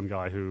talked about one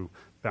guy who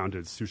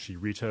founded Sushi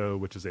Rito,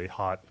 which is a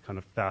hot kind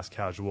of fast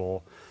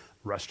casual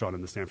restaurant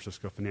in the San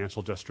Francisco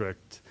Financial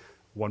District.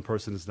 One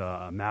person is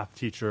a math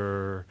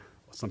teacher.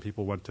 Some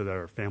people went to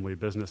their family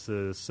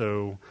businesses.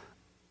 So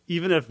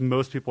even if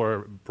most people are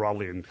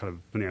broadly in kind of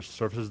financial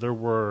services, there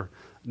were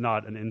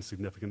not an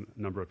insignificant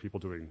number of people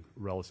doing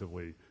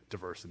relatively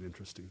diverse and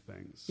interesting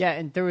things. Yeah,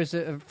 and there was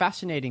a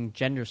fascinating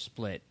gender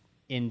split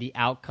in the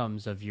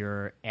outcomes of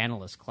your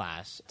analyst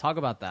class. Talk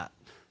about that.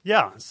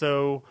 Yeah,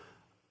 so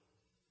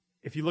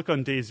if you look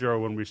on day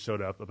zero when we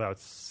showed up, about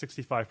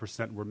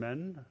 65% were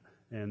men,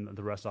 and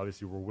the rest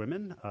obviously were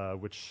women,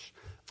 which...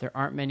 There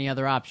aren't many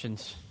other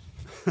options.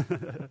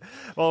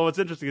 Well, what's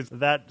interesting is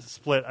that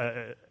split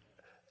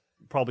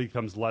probably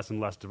becomes less and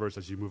less diverse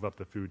as you move up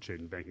the food chain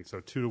in banking. So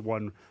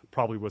 2-to-1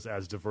 probably was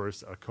as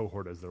diverse a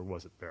cohort as there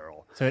was at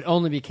Barrel. So it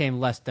only became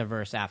less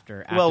diverse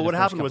after well, the what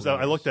first happened was couple of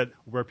I years. looked at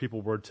where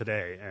people were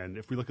today, and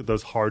if we look at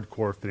those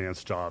hardcore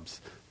finance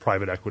jobs,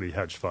 private equity,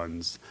 hedge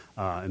funds,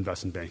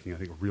 investment banking, I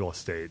think real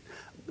estate,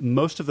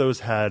 most of those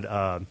had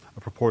a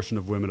proportion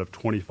of women of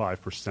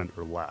 25%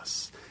 or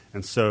less.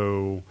 And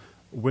so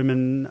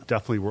women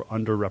definitely were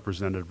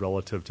underrepresented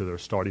relative to their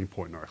starting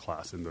point in our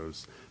class in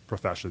those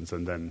professions,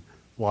 and then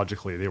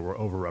logically they were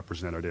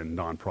overrepresented in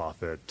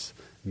nonprofit,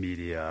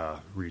 media,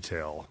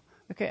 retail.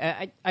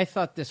 Okay, I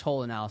thought this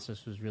whole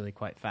analysis was really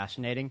quite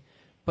fascinating.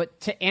 But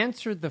to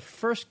answer the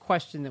first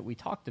question that we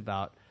talked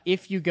about,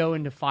 if you go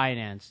into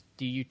finance,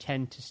 do you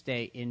tend to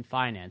stay in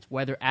finance,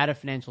 whether at a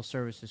financial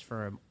services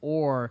firm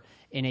or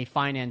in a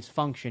finance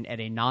function at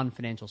a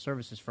non-financial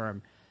services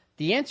firm?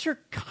 The answer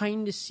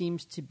kind of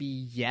seems to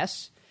be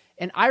yes.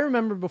 And I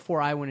remember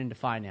before I went into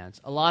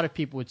finance, a lot of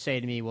people would say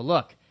to me, well,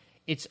 look,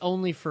 it's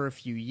only for a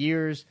few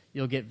years.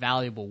 You'll get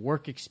valuable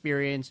work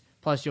experience.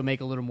 Plus, you'll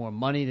make a little more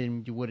money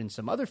than you would in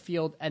some other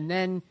field. And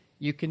then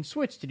you can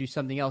switch to do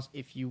something else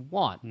if you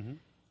want. Mm-hmm.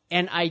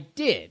 And I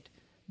did.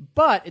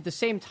 But at the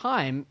same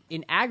time,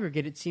 in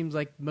aggregate, it seems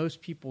like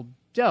most people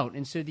don't.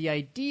 And so the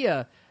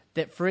idea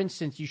that, for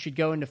instance, you should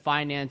go into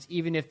finance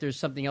even if there's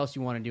something else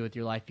you want to do with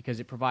your life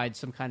because it provides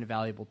some kind of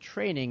valuable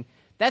training,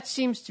 that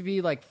seems to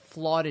be like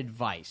flawed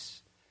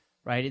advice,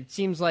 right? It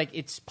seems like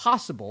it's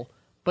possible,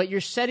 but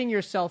you're setting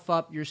yourself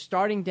up, you're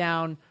starting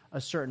down a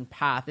certain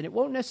path, and it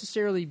won't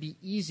necessarily be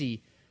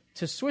easy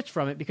to switch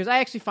from it because I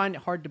actually find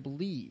it hard to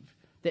believe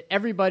that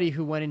everybody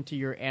who went into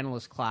your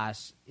analyst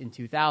class in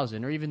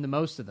 2000, or even the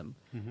most of them,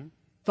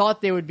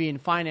 thought they would be in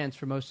finance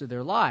for most of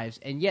their lives,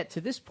 and yet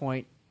to this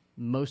point,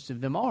 most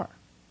of them are.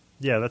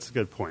 Yeah, that's a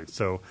good point.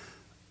 So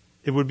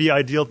it would be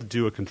ideal to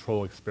do a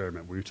control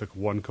experiment where you took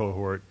one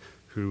cohort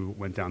who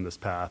went down this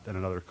path and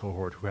another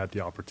cohort who had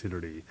the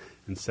opportunity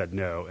and said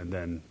no, and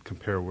then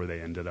compare where they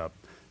ended up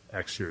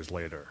X years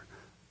later.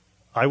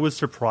 I was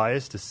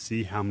surprised to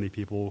see how many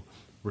people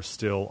were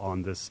still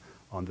on this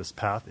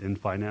path in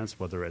finance,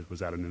 whether it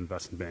was at an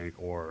investment bank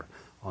or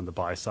on the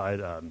buy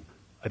side.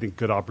 I think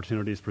good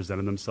opportunities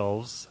presented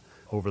themselves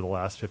over the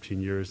last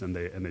 15 years, and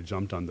they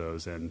jumped on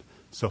those. And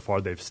so far,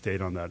 they've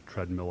stayed on that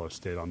treadmill or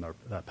stayed on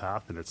that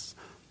path, and it's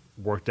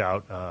worked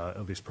out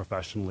at least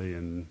professionally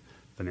and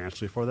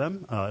financially for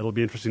them. It'll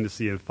be interesting to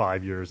see in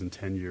 5 years and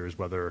 10 years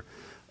whether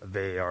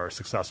they are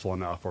successful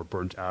enough or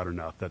burnt out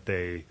enough that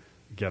they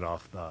get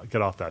off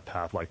that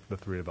path like the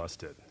three of us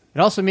did. It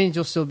also means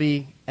you'll still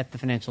be at the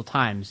Financial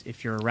Times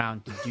if you're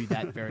around to do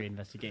that very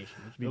investigation,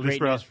 which would be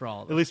great news for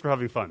all of us. At least we're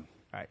having fun.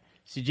 All right.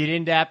 Sujit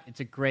Indap, it's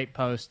a great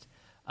post.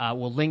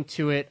 We'll link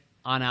to it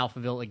on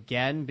Alphaville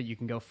again, but you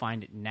can go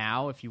find it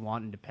now if you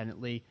want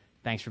independently.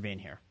 Thanks for being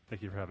here.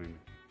 Thank you for having me.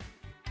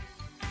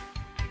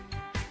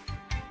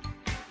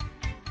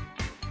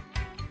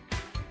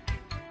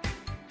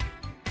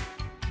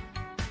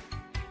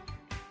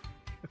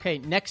 Okay,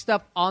 next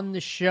up on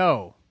the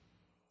show,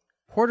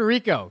 Puerto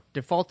Rico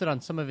defaulted on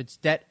some of its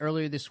debt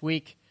earlier this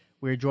week.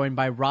 We're joined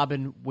by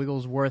Robin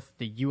Wigglesworth,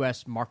 the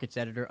U.S. markets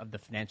editor of the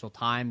Financial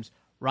Times.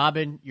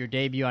 Robin, your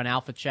debut on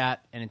Alpha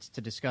Chat, and it's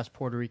to discuss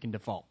Puerto Rican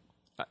default.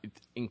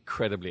 It's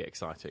incredibly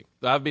exciting.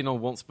 I've been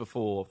on once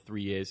before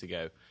 3 years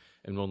ago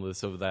in one of the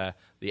sort of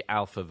the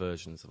alpha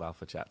versions of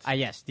Alpha Chat.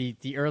 Yes,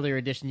 the earlier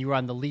edition. You were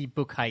on the Lee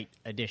Buchheit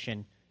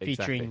edition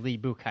featuring Exactly. Lee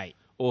Buchheit.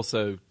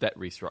 Also debt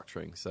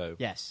restructuring. So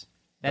Yes.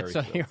 That's Very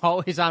so cool. you're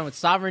always on with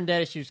sovereign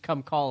debt issues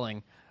come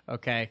calling.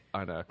 Okay.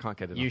 I know, I can't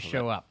get enough You of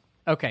show it. up.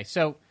 Okay,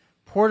 so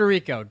Puerto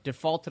Rico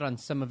defaulted on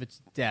some of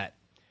its debt.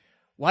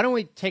 Why don't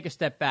we take a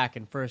step back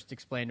and first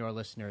explain to our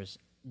listeners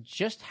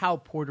just how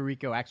Puerto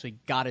Rico actually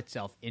got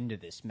itself into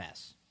this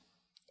mess?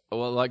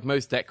 Well, like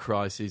most debt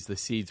crises, the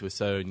seeds were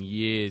sown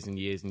years and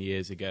years and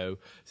years ago.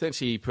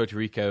 Essentially, Puerto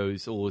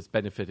Rico's always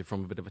benefited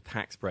from a bit of a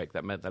tax break.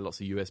 That meant that lots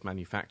of U.S.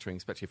 manufacturing,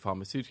 especially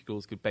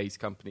pharmaceuticals, could base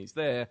companies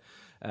there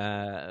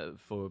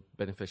for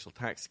beneficial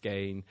tax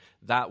gain.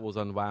 That was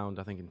unwound,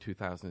 I think, in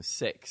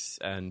 2006.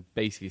 And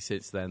basically,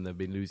 since then, they've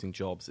been losing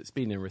jobs. It's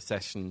been in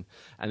recession.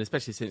 And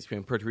especially since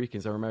Puerto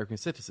Ricans are American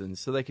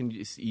citizens, so they can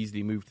just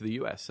easily move to the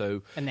U.S.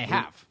 And they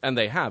have. And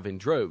they have in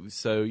droves.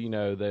 So,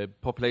 the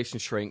population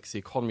shrinks, the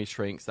economy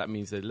shrinks. That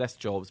means there are less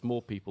jobs,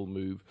 more people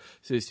move.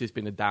 So it's just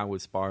been a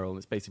downward spiral, and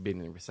it's basically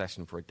been in a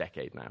recession for a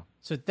decade now.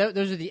 So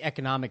those are the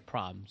economic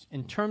problems.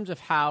 In terms of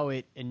how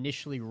it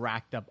initially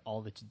racked up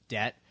all its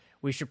debt,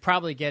 we should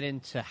probably get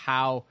into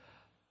how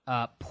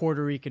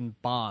Puerto Rican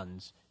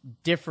bonds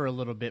differ a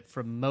little bit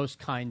from most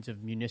kinds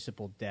of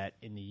municipal debt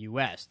in the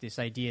U.S., this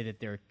idea that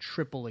they're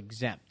triple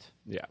exempt.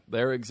 Yeah,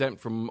 they're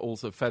exempt from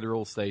also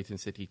federal, state, and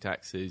city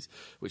taxes,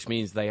 which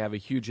means they have a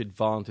huge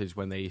advantage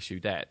when they issue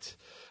debt.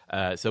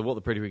 So what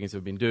the Puerto Ricans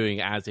have been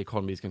doing as the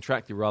economy has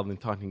contracted, rather than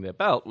tightening their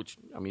belt, which,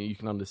 I mean, you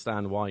can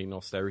understand why in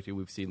austerity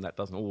we've seen that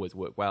doesn't always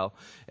work well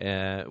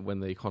when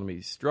the economy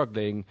is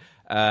struggling,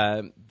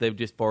 they've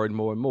just borrowed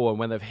more and more. And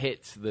when they've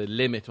hit the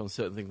limit on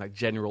certain things like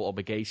general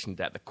obligation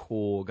debt, the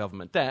core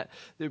government debt,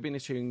 they've been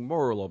issuing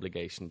moral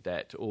obligation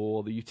debt,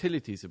 or the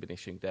utilities have been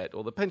issuing debt,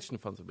 or the pension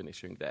funds have been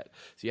issuing debt.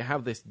 So you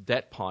have this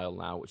debt pile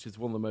now, which is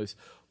one of the most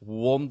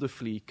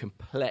wonderfully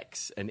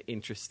complex and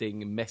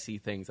interesting, messy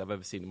things I've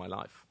ever seen in my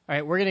life. All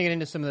right, we're going to get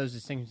into some of those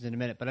distinctions in a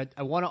minute, but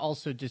I want to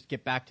also just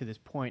get back to this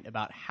point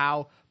about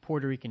how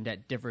Puerto Rican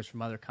debt differs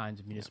from other kinds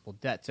of municipal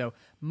debt. So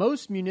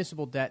most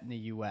municipal debt in the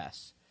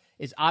U.S.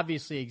 is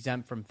obviously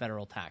exempt from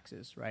federal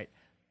taxes, right?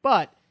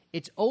 But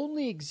it's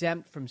only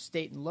exempt from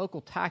state and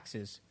local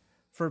taxes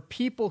for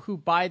people who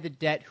buy the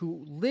debt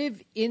who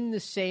live in the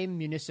same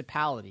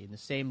municipality, in the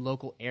same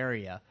local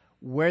area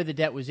where the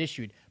debt was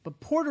issued. But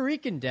Puerto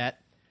Rican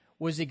debt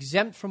was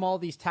exempt from all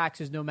these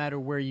taxes no matter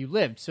where you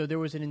lived. So there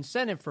was an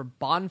incentive for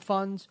bond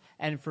funds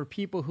and for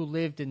people who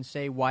lived in,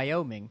 say,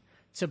 Wyoming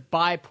to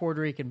buy Puerto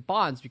Rican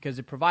bonds because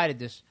it provided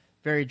this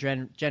very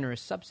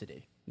generous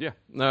subsidy. Yeah.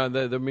 No,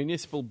 the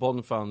municipal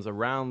bond funds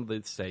around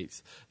the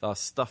states are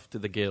stuffed to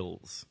the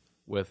gills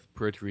with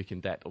Puerto Rican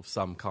debt of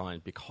some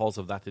kind because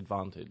of that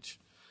advantage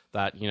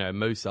that, you know,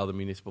 most other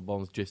municipal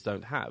bonds just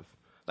don't have.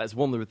 That's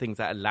one of the things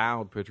that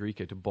allowed Puerto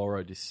Rico to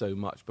borrow just so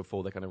much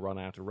before they're going to run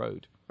out of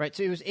road. Right,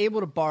 so it was able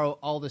to borrow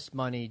all this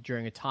money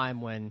during a time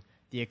when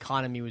the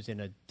economy was in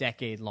a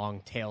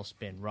decade-long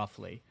tailspin,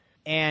 roughly.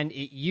 And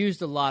it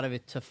used a lot of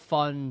it to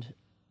fund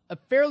a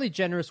fairly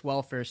generous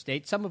welfare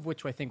state, some of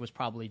which I think was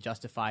probably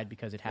justified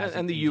because it has...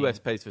 And the U.S.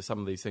 pays for some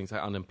of these things,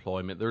 like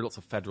unemployment. There are lots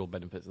of federal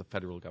benefits the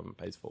federal government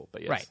pays for,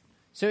 but yes. Right.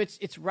 So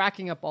it's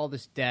racking up all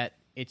this debt.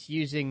 It's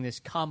using this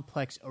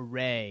complex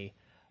array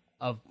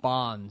of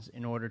bonds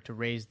in order to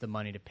raise the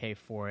money to pay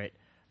for it.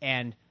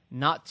 And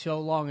not so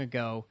long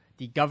ago,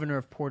 the governor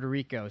of Puerto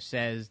Rico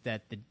says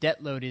that the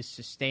debt load is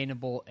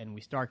sustainable and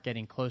we start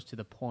getting close to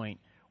the point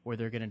where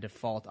they're going to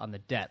default on the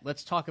debt.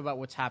 Let's talk about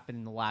what's happened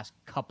in the last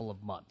couple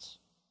of months.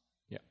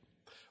 Yeah.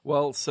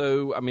 Well,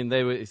 so, I mean,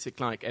 it's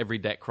like every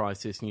debt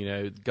crisis, you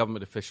know,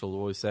 government officials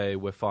always say,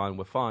 we're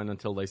fine,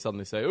 until they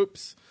suddenly say,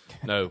 oops,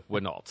 no, we're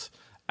not.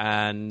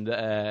 And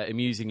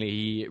amusingly,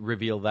 he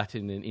revealed that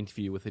in an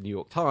interview with the New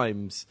York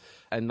Times,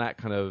 and that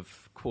kind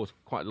of caught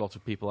quite a lot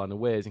of people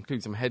unawares,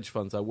 including some hedge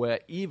funds,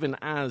 where even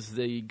as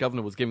the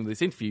governor was giving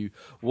this interview,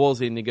 was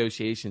in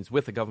negotiations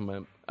with the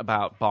government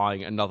about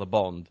buying another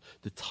bond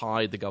to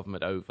tide the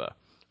government over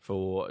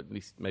for at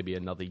least maybe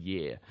another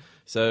year.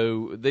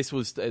 So this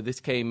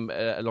came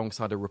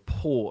alongside a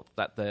report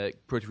that the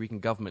Puerto Rican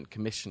government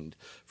commissioned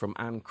from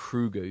Anne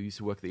Kruger, who used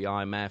to work at the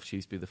IMF. She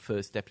used to be the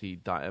first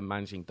deputy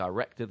managing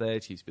director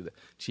there. She used to be the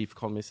chief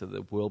economist of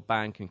the World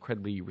Bank,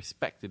 incredibly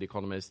respected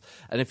economist.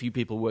 And a few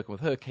people working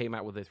with her came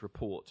out with this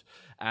report.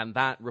 And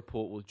that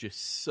report was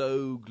just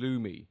so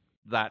gloomy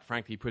that,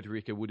 frankly, Puerto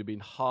Rico would have been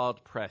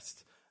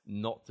hard-pressed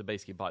not to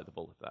basically bite the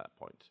bullet at that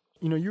point.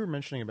 You know, you were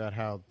mentioning about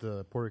how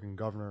the Puerto Rican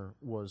governor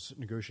was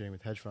negotiating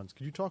with hedge funds.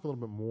 Could you talk a little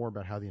bit more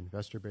about how the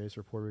investor base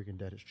for Puerto Rican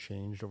debt has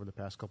changed over the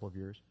past couple of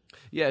years?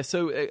 Yeah,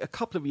 so a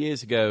couple of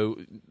years ago,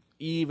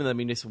 even the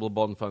municipal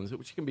bond funds,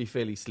 which can be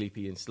fairly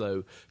sleepy and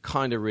slow,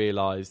 kind of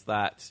realized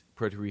that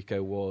Puerto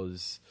Rico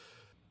was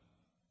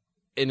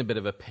in a bit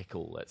of a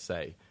pickle, let's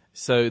say.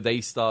 So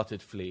they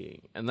started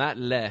fleeing. And that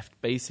left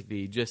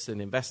basically just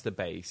an investor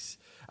base.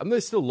 And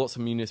there's still lots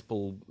of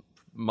municipal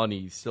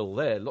money still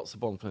there. Lots of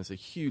bond funds are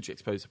huge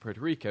exposed to Puerto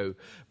Rico,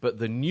 but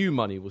the new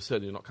money was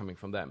certainly not coming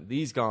from them.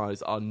 These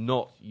guys are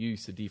not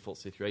used to default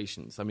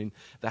situations. I mean,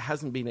 there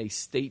hasn't been a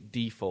state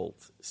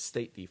default.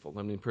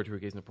 I mean, Puerto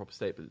Rico isn't a proper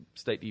state, but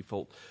state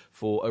default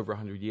for over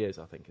 100 years,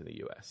 I think, in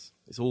the US.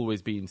 It's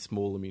always been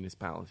smaller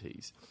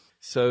municipalities.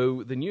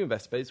 So the new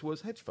investor base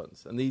was hedge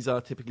funds, and these are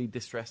typically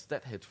distressed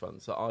debt hedge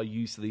funds that are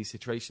used to these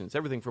situations.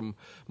 Everything from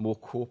more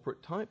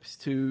corporate types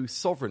to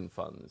sovereign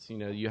funds. You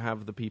know, you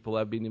have the people that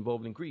have been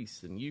involved in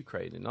Greece and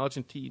Ukraine and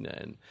Argentina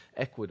and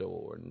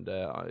Ecuador and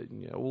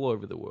all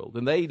over the world.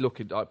 And they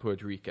look at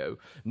Puerto Rico,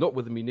 not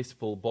with the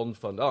municipal bond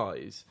fund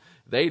eyes.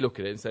 They look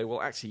at it and say,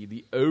 well, actually,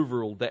 the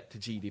overall debt to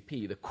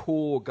GDP, the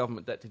core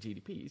government debt to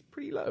GDP is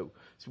pretty low.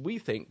 So we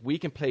think we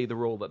can play the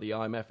role that the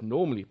IMF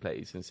normally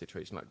plays in a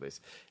situation like this.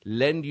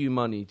 Lend you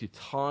money to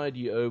tide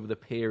you over the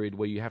period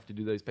where you have to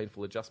do those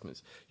painful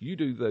adjustments. You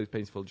do those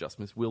painful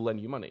adjustments, we'll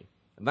lend you money.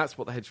 And that's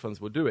what the hedge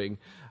funds were doing.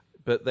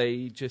 But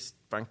they just,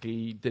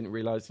 frankly, didn't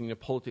realize,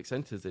 politics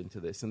enters into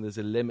this. And there's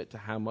a limit to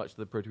how much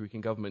the Puerto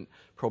Rican government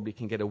probably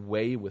can get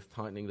away with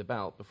tightening the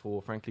belt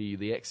before, frankly,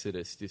 the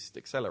exodus just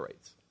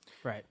accelerates.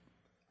 Right.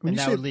 And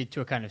that would lead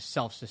to a kind of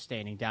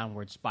self-sustaining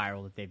downward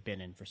spiral that they've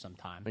been in for some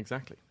time.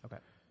 Exactly. Okay.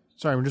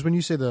 Sorry, just when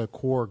you say the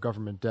core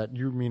government debt,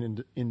 you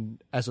mean in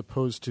as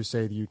opposed to,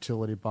 say, the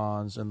utility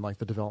bonds and like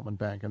the development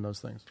bank and those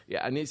things.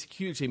 Yeah, and it's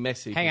hugely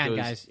messy. Hang on,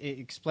 guys.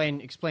 Explain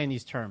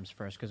these terms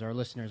first, because our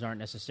listeners aren't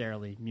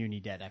necessarily muni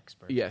debt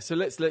experts. Yeah, so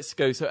let's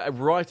go. So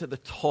right at the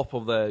top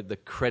of the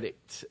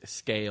credit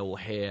scale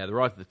here,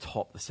 right at the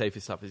top, the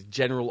safest stuff is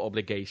general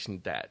obligation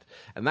debt,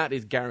 and that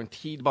is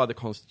guaranteed by the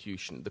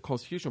Constitution. The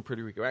Constitution of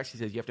Puerto Rico actually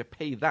says you have to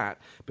pay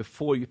that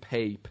before you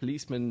pay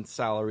policemen's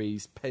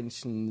salaries,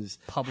 pensions,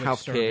 public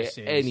healthcare, services,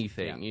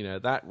 anything. yeah.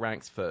 That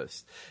ranks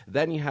first.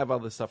 Then you have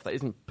other stuff that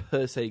isn't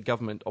per se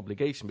government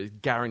obligation, but is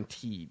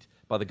guaranteed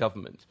by the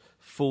government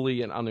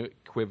fully and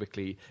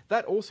unequivocally.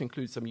 That also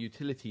includes some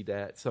utility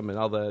debt, some and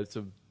other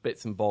sort of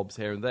bits and bobs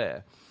here and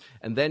there.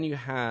 And then you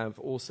have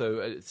also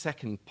a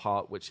second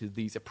part, which is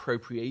these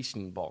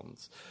appropriation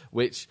bonds,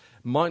 which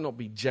might not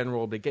be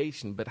general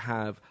obligation, but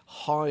have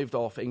hived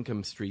off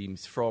income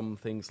streams from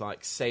things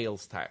like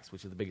sales tax,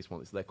 which is the biggest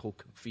one. They're called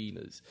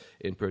confinas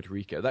in Puerto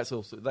Rico. That's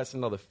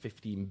another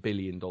 $15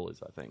 billion,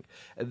 I think.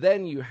 And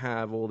then you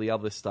have all the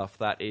other stuff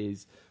that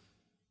is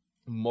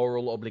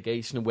moral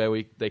obligation,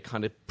 where they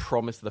kind of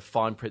promise, the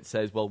fine print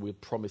says, well, we'll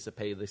promise to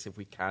pay this if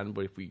we can,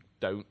 but if we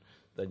don't,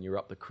 then you're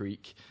up the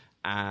creek.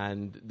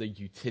 And the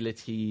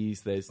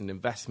utilities, there's an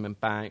investment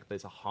bank,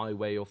 there's a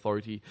highway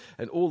authority,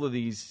 and all of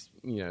these,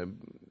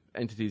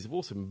 entities have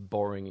also been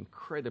borrowing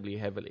incredibly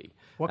heavily.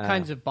 What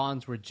kinds of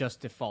bonds were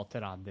just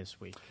defaulted on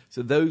this week?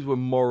 So those were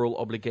moral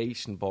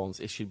obligation bonds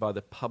issued by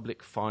the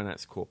Public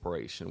Finance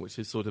Corporation, which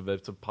is sort of a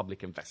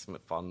public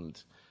investment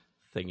fund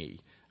thingy.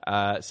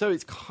 So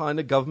it's kind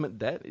of government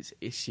debt. It's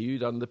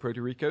issued under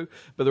Puerto Rico,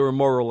 but there are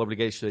moral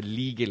obligations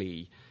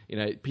legally.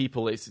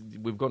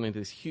 We've gone into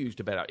this huge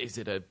debate about, is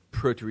it a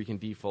Puerto Rican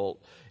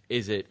default?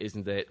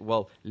 Isn't it?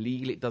 Well,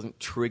 legally, it doesn't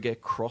trigger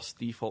cross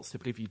defaults.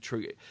 Typically,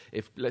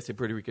 if let's say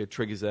Puerto Rico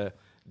triggers a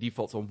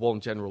default on one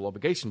general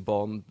obligation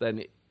bond,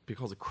 then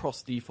because of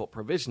cross default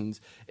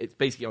provisions, it's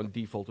basically on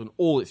default on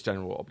all its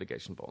general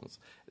obligation bonds.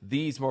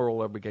 These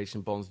moral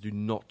obligation bonds do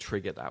not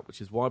trigger that,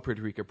 which is why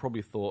Puerto Rico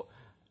probably thought,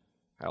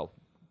 hell,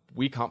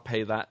 we can't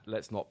pay that,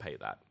 let's not pay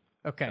that.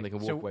 Okay,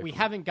 so we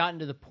haven't gotten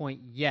to the point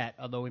yet,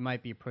 although we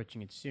might be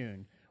approaching it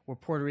soon, where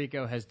Puerto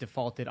Rico has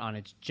defaulted on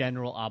its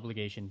general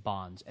obligation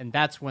bonds, and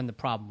that's when the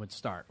problem would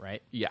start,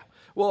 right? Yeah.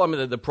 Well, I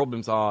mean, the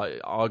problems are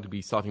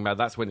arguably starting about,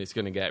 that's when it's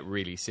going to get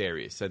really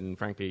serious, and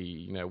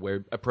frankly,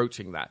 we're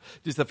approaching that.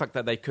 Just the fact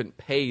that they couldn't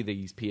pay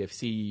these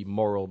PFC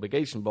moral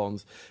obligation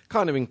bonds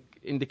kind of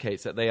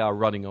indicates that they are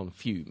running on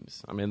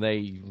fumes. I mean,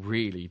 they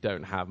really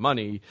don't have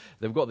money.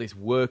 They've got this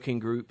working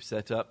group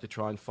set up to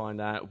try and find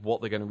out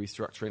what they're going to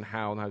restructure and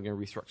how they're going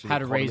to restructure how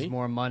the to economy. Raise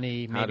more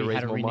money, maybe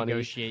how to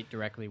renegotiate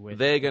directly with.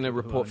 They're going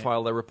to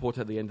file their report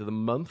at the end of the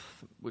month,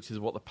 which is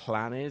what the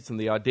plan is. And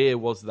the idea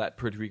was that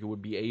Puerto Rico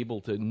would be able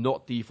to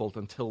not default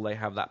until they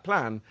have that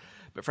plan.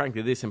 But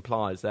frankly, this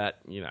implies that,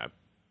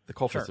 the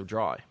coffers are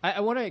dry.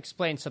 I want to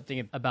explain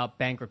something about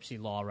bankruptcy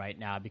law right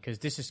now, because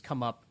this has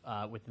come up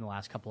within the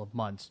last couple of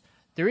months.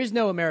 There is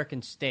no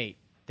American state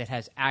that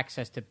has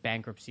access to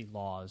bankruptcy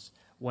laws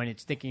when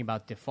it's thinking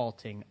about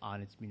defaulting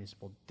on its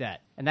municipal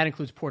debt, and that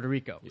includes Puerto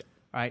Rico. Yeah.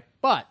 Right?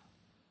 But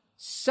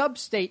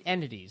sub-state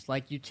entities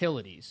like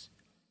utilities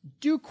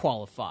do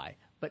qualify,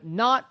 but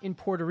not in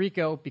Puerto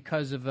Rico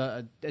because of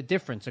a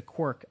difference, a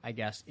quirk, I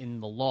guess,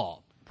 in the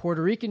law.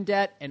 Puerto Rican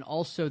debt and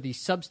also the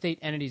sub-state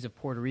entities of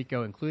Puerto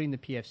Rico, including the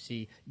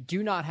PFC,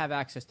 do not have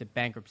access to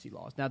bankruptcy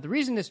laws. Now, the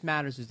reason this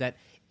matters is that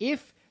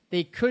if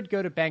they could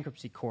go to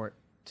bankruptcy court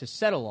to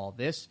settle all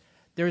this,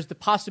 there's the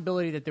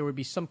possibility that there would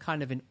be some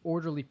kind of an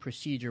orderly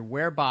procedure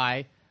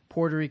whereby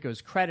Puerto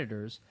Rico's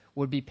creditors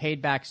would be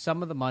paid back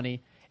some of the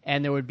money,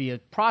 and there would be a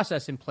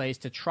process in place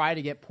to try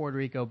to get Puerto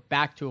Rico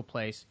back to a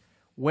place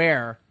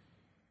where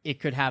it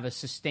could have a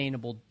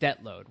sustainable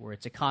debt load, where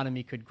its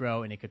economy could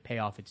grow and it could pay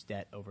off its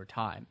debt over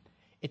time.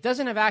 It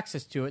doesn't have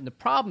access to it, and the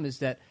problem is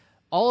that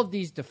all of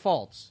these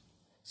defaults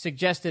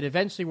suggest that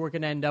eventually we're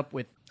going to end up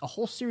with a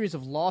whole series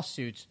of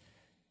lawsuits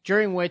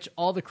during which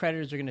all the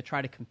creditors are going to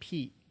try to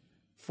compete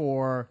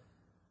for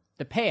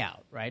the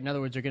payout, right? In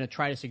other words, they're going to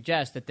try to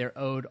suggest that they're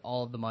owed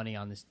all of the money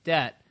on this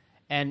debt,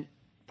 and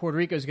Puerto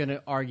Rico is going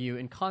to argue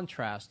in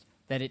contrast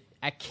that it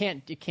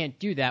can't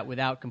do that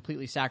without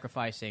completely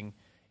sacrificing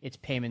its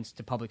payments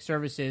to public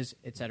services,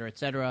 et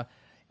cetera,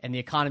 and the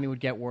economy would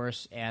get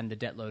worse, and the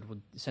debt load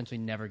would essentially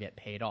never get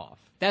paid off.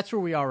 That's where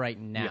we are right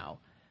now.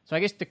 Yeah. So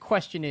I guess the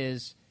question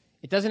is,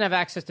 it doesn't have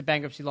access to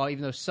bankruptcy law,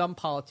 even though some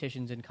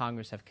politicians in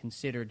Congress have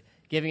considered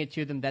giving it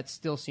to them. That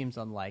still seems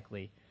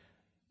unlikely.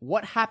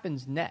 What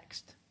happens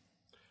next?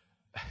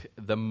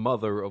 The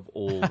mother of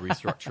all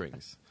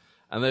restructurings.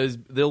 And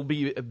there'll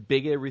be a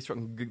bigger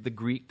restructuring. The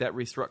Greek debt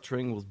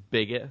restructuring was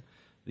bigger.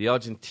 The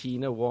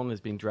Argentina one has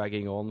been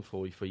dragging on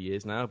for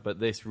years now, but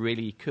this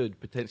really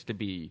could potentially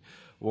be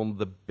one of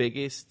the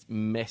biggest,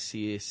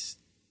 messiest,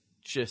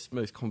 just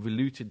most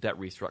convoluted debt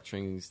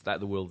restructurings that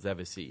the world's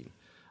ever seen.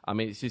 I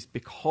mean, it's just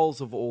because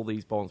of all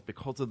these bonds,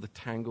 because of the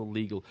tangled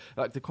legal,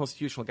 like the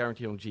constitutional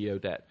guarantee on geo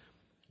debt.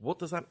 what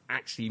does that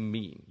actually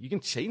mean? You can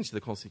change the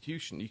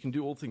Constitution. You can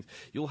do all things.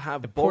 You'll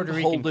have Puerto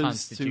Rican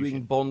bondholders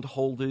suing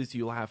bondholders.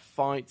 You'll have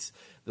fights.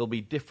 There'll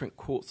be different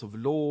courts of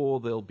law.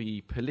 There'll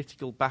be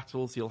political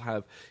battles. You'll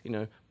have,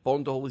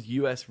 bondholders,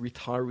 U.S.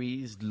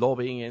 retirees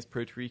lobbying against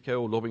Puerto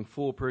Rico or lobbying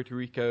for Puerto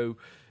Rico.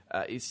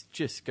 It's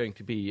just going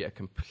to be a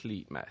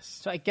complete mess.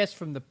 So I guess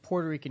from the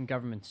Puerto Rican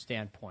government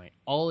standpoint,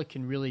 all it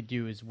can really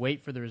do is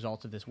wait for the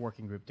results of this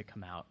working group to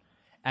come out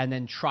and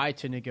then try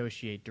to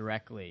negotiate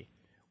directly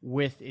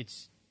with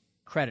its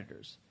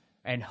creditors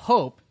and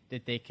hope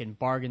that they can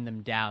bargain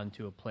them down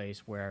to a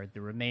place where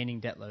the remaining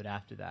debt load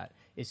after that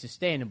is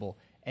sustainable.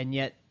 And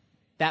yet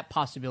that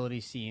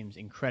possibility seems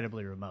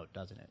incredibly remote,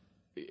 doesn't it?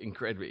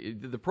 Incredibly.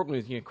 The problem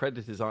is,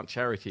 creditors aren't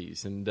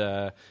charities, and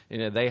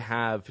they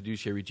have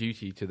fiduciary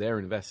duty to their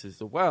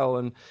investors as well.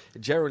 And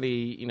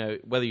generally,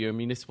 whether you're a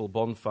municipal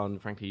bond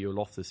fund, frankly, you're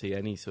loth to see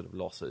any sort of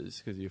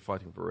losses because you're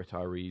fighting for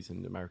retirees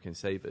and American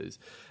savers.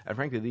 And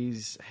frankly,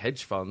 these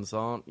hedge funds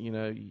aren't.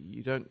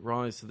 You don't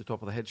rise to the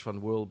top of the hedge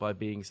fund world by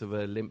being sort of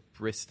a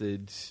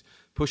limp-wristed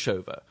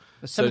pushover.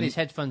 But some of these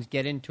hedge funds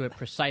get into it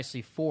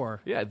precisely for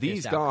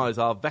these guys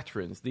are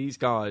veterans. These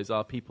guys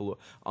are people who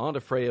aren't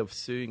afraid of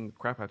suing the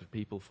crap out of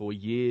people for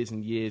years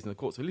and years in the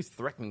courts, or at least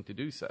threatening to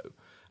do so.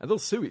 And they'll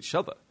sue each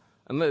other.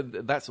 And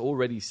that's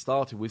already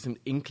started with some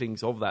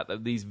inklings of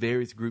that these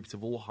various groups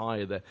have all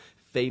hired their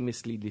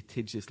famously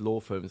litigious law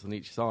firms on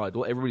each side.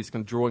 Everybody's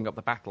kind of drawing up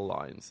the battle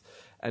lines.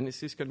 And it's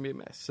just going to be a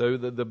mess. So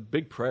the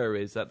big prayer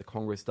is that the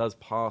Congress does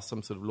pass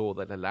some sort of law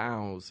that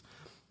allows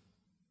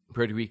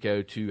Puerto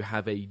Rico to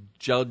have a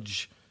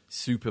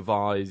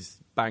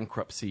judge-supervised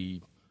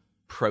bankruptcy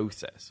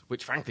process,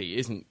 which frankly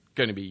isn't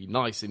going to be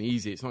nice and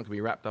easy. It's not going to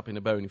be wrapped up in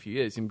a bow in a few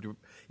years.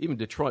 Even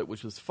Detroit,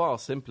 which was far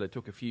simpler,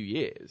 took a few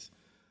years.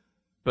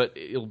 But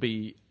it'll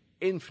be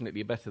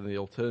infinitely better than the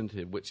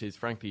alternative, which is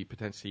frankly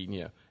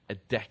potentially a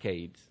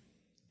decades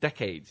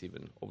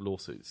even of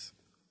lawsuits.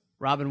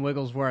 Robin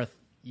Wigglesworth,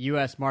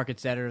 U.S.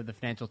 Markets Editor of the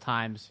Financial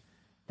Times.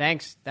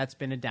 Thanks. That's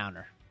been a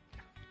downer.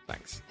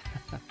 Thanks.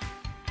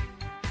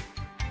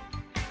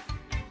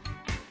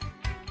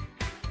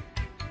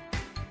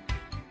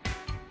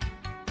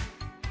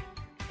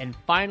 And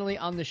finally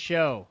on the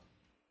show,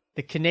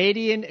 the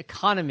Canadian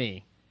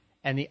economy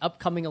and the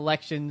upcoming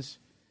elections.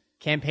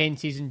 Campaign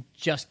season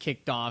just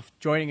kicked off.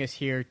 Joining us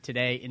here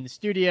today in the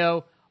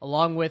studio,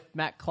 along with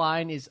Matt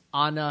Klein, is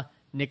Anna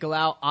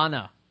Nicolaou.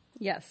 Anna.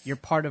 Yes. You're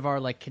part of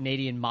our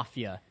Canadian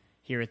mafia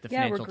here at the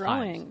Financial Times. Yeah, we're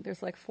growing.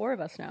 There's 4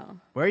 of us now.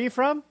 Where are you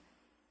from?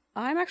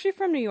 I'm actually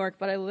from New York,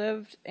 but I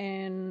lived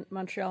in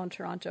Montreal and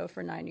Toronto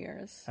for 9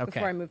 years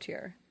before I moved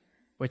here.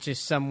 Which is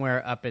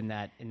somewhere up in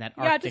that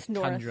Arctic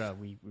tundra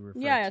we refer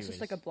to. Yeah, it's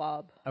just like a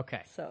blob.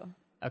 Okay.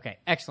 Okay,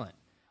 excellent.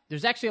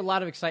 There's actually a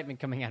lot of excitement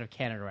coming out of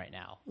Canada right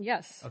now.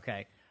 Yes.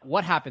 Okay.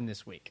 What happened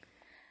this week?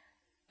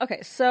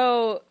 Okay,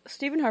 so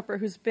Stephen Harper,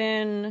 who's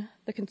been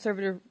the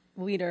Conservative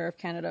leader of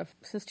Canada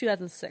since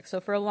 2006, so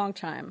for a long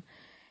time,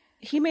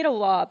 he made a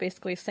law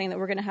basically saying that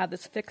we're going to have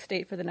this fixed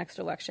date for the next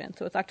election.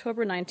 So it's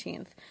October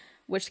 19th,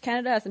 which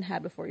Canada hasn't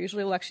had before.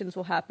 Usually elections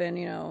will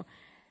happen,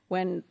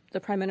 when the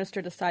Prime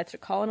Minister decides to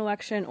call an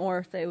election or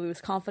if they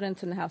lose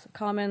confidence in the House of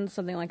Commons,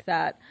 something like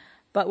that.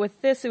 But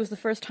with this, it was the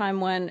first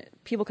time when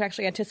people could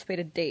actually anticipate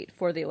a date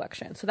for the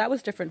election. So that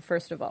was different,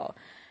 first of all.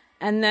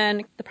 And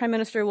then the Prime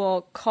Minister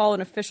will call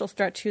an official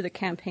start to the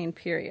campaign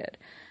period.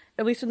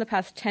 At least in the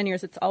past 10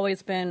 years, it's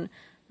always been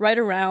right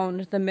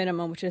around the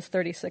minimum, which is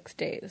 36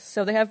 days.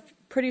 So they have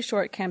pretty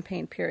short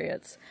campaign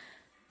periods.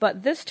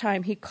 But this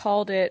time he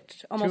called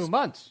it almost 2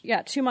 months.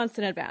 Yeah, 2 months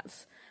in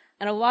advance.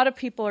 And a lot of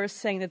people are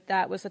saying that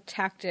that was a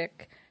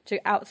tactic to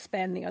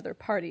outspend the other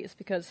parties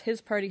because his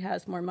party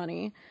has more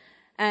money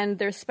and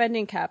there's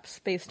spending caps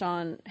based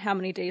on how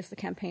many days the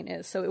campaign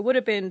is. So it would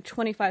have been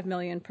 $25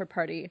 million per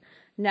party.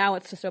 Now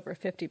it's just over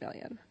 $50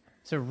 million.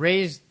 So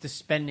raise the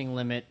spending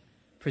limit,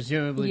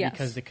 presumably Yes.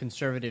 because the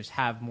Conservatives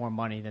have more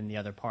money than the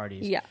other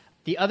parties. Yeah.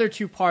 The other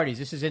 2 parties,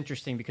 this is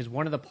interesting because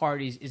one of the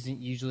parties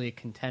isn't usually a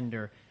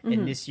contender,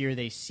 and this year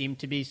they seem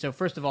to be. So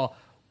first of all,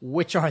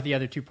 which are the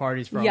other 2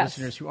 parties for our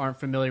listeners who aren't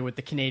familiar with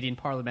the Canadian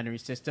parliamentary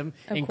system,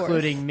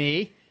 including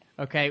me?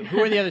 Okay,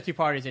 who are the other 2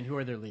 parties and who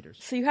are their leaders?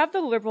 So you have the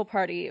Liberal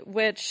Party,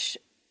 which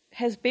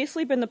has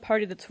basically been the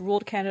party that's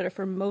ruled Canada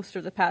for most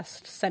of the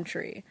past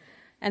century.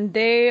 And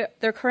their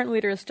current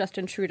leader is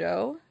Justin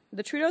Trudeau.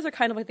 The Trudeaus are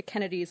kind of like the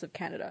Kennedys of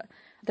Canada.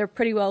 They're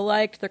pretty well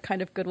liked. They're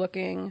kind of good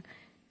looking.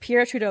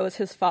 Pierre Trudeau is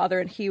his father,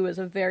 and he was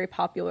a very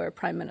popular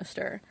prime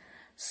minister.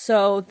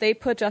 So they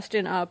put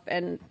Justin up,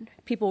 and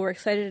people were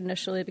excited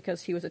initially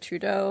because he was a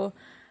Trudeau,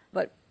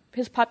 but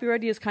his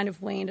popularity has kind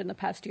of waned in the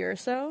past year or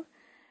so.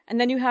 And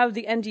then you have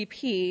the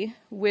NDP,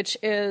 which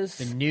is...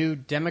 The New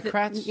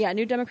Democrats?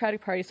 New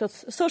Democratic Party. So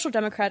it's a social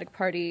democratic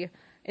party.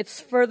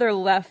 It's further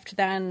left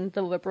than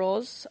the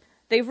Liberals.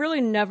 They've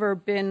really never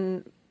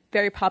been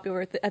very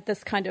popular at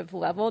this kind of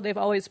level. They've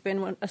always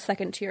been a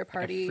second-tier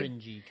party. Like a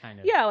fringy kind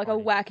of Yeah, like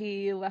party. a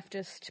wacky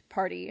leftist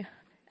party.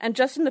 And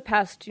just in the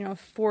past,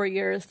 4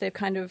 years, they've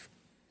kind of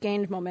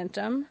gained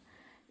momentum.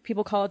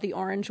 People call it the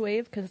orange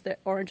wave because the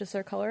orange is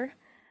their color.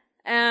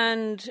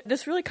 And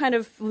this really kind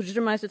of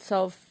legitimized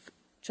itself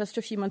just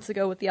a few months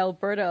ago with the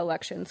Alberta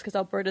elections, because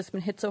Alberta's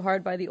been hit so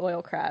hard by the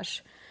oil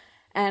crash.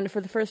 And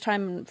for the first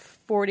time in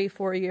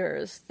 44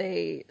 years,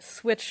 they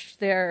switched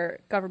their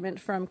government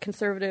from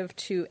Conservative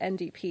to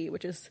NDP,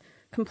 which is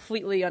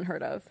completely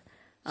unheard of.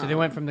 So they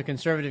went from the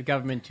Conservative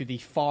government to the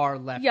far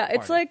left Yeah, party.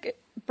 it's like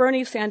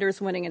Bernie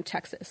Sanders winning in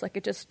Texas. Like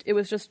it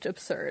was just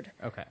absurd.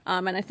 Okay.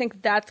 And I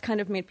think that's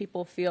kind of made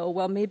people feel,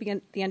 well, maybe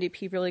the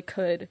NDP really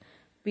could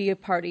be a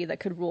party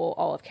that could rule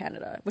all of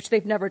Canada, which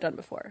they've never done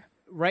before.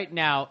 Right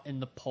now in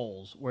the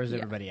polls, where's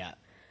everybody at?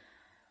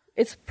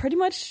 It's pretty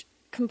much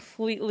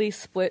completely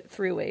split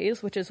three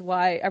ways, which is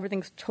why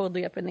everything's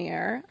totally up in the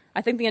air.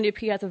 I think the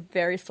NDP has a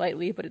very slight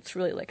lead, but it's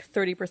really like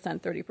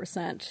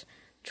 30%,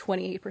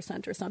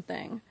 28% or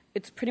something.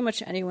 It's pretty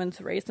much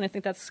anyone's race, and I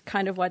think that's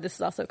kind of why this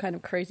is also kind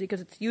of crazy,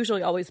 because it's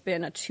usually always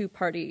been a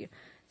two-party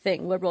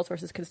thing, Liberals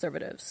versus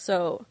Conservatives.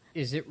 So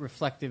is it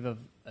reflective of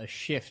a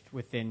shift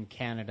within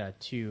Canada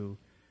to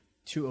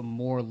a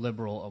more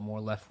liberal, a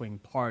more left-wing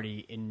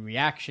party in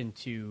reaction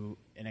to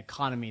an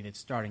economy that's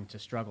starting to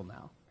struggle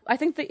now? I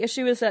think the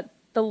issue is that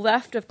the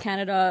left of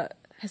Canada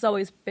has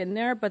always been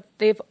there, but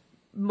they've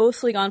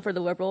mostly gone for the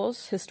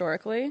Liberals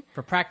historically.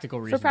 For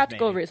practical reasons. For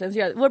practical maybe. reasons,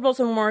 yeah. Liberals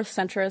are more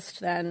centrist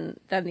than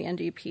the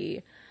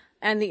NDP.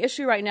 And the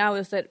issue right now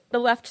is that the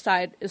left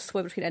side is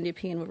split between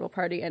NDP and Liberal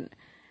Party, and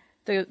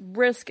the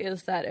risk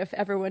is that if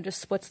everyone just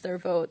splits their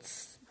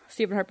votes,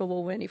 Stephen Harper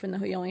will win, even though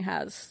he only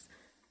has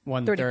 1/3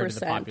 of the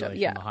 30%,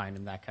 population behind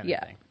him, that kind of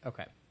thing.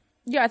 Okay.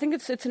 Yeah, I think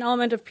it's an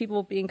element of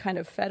people being kind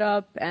of fed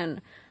up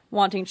and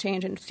wanting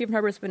change. And Stephen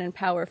Harper's been in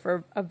power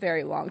for a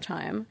very long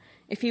time.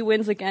 If he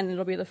wins again,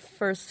 it'll be the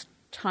first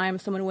time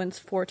someone wins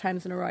 4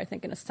 times in a row, I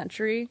think, in a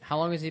century. How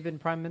long has he been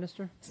prime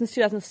minister? Since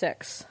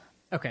 2006.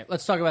 Okay,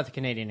 let's talk about the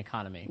Canadian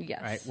economy.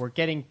 Yes. Right? We're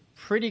getting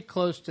pretty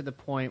close to the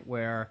point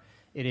where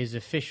it is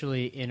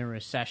officially in a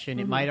recession.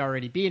 It might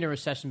already be in a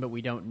recession, but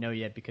we don't know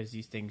yet because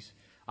these things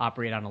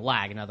operate on a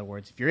lag. In other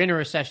words, if you're in a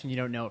recession, you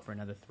don't know it for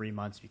another 3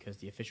 months because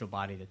the official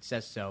body that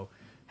says so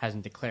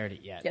hasn't declared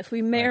it yet. Yes,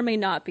 we may or may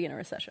not be in a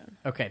recession.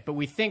 Okay, but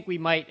we think we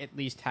might at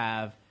least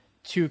have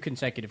 2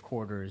 consecutive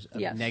quarters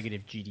of Yes.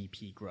 negative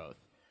GDP growth.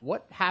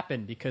 What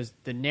happened? Because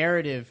the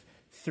narrative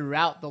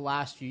throughout the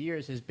last few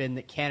years has been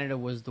that Canada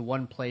was the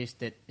one place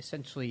that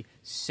essentially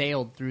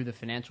sailed through the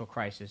financial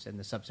crisis and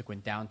the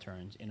subsequent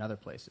downturns in other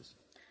places.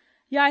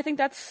 Yeah, I think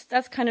that's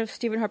kind of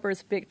Stephen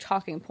Harper's big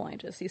talking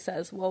point, as he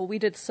says, well, we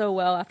did so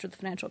well after the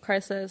financial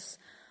crisis,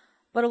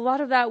 but a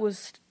lot of that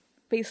was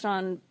based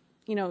on,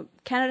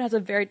 Canada has a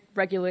very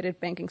regulated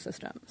banking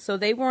system, so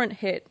they weren't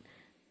hit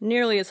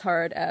nearly as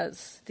hard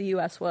as the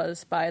U.S.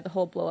 was by the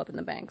whole blow-up in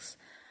the banks.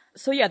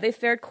 So yeah, they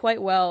fared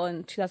quite well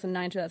in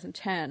 2009,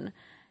 2010,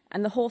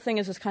 and the whole thing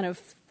has just kind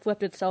of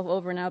flipped itself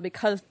over now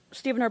because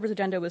Stephen Harper's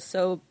agenda was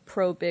so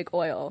pro-big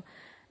oil,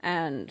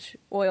 and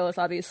oil has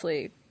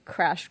obviously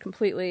crashed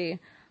completely,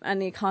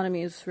 and the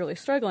economy is really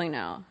struggling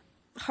now.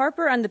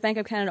 Harper and the Bank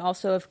of Canada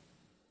also have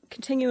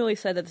continually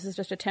said that this is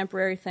just a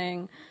temporary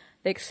thing.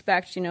 They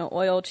expect,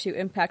 oil to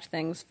impact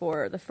things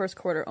for the first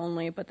quarter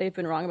only, but they've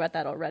been wrong about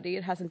that already.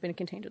 It hasn't been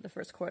contained to the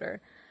first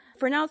quarter.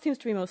 For now, it seems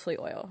to be mostly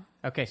oil.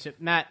 Okay, so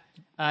Matt,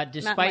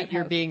 despite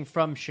your being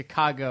from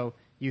Chicago,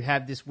 you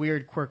have this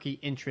weird, quirky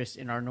interest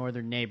in our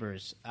northern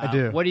neighbors. I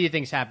do. What do you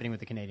think is happening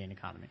with the Canadian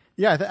economy?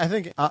 Yeah, I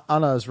think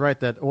Anna is right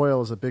that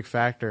oil is a big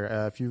factor.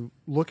 If you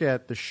look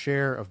at the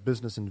share of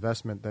business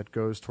investment that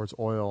goes towards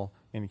oil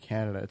in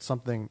Canada, it's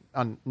something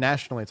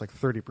nationally it's like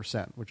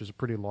 30%, which is a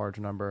pretty large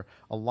number.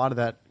 A lot of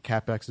that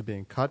capex is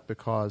being cut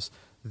because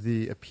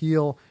the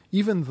appeal,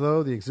 even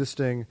though the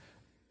existing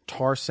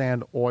tar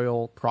sand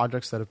oil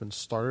projects that have been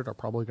started are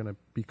probably going to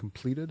be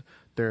completed,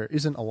 there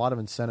isn't a lot of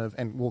incentive,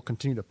 and will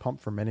continue to pump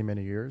for many,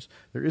 many years.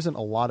 There isn't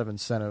a lot of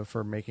incentive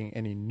for making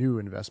any new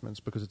investments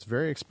because it's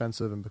very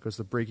expensive and because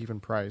the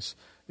break-even price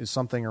is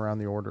something around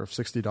the order of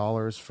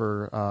 $60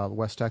 for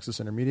West Texas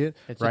Intermediate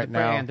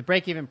now. And the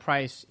break-even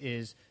price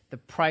is the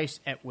price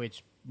at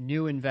which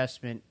new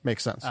investment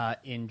makes sense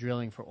in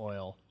drilling for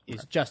oil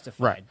is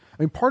justified. Right.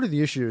 I mean, part of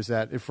the issue is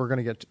that if we're going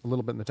to get a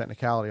little bit in the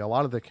technicality, a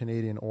lot of the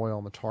Canadian oil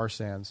and the tar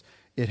sands,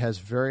 it has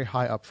very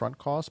high upfront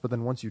costs, but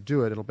then once you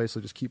do it, it'll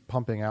basically just keep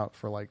pumping out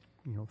for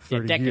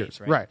 30 decades,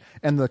 years. Right.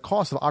 And the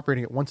cost of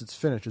operating it once it's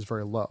finished is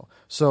very low.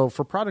 So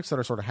for products that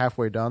are sort of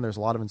halfway done, there's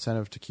a lot of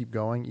incentive to keep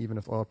going, even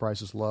if oil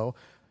price is low.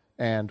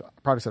 And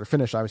products that are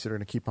finished, obviously, are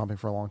going to keep pumping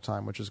for a long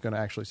time, which is going to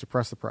actually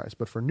suppress the price.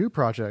 But for new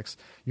projects,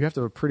 you have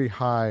to have a pretty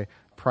high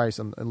price,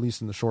 at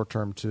least in the short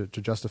term, to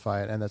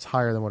justify it, and that's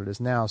higher than what it is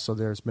now, so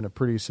there's been a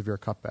pretty severe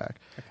cutback.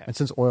 Okay. And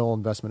since oil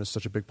investment is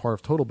such a big part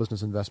of total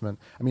business investment,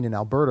 I mean, in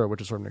Alberta, which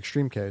is sort of an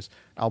extreme case,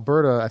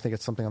 Alberta, I think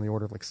it's something on the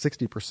order of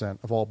 60%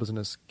 of all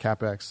business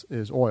capex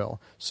is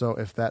oil. So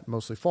if that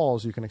mostly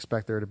falls, you can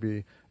expect there to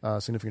be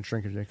significant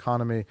shrinkage in the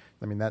economy.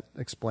 I mean, that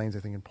explains,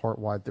 I think, in part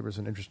why there was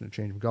an interest in a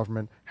change of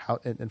government,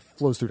 and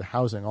flows through to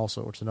housing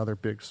also, which is another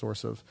big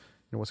source of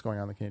what's going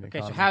on in the Canadian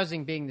economy. So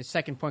housing being the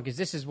second point, because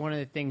this is one of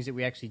the things that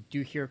we actually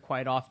do hear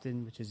quite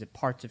often, which is that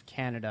parts of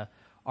Canada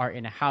are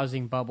in a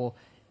housing bubble.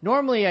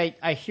 Normally,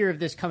 I hear of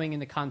this coming in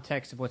the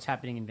context of what's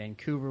happening in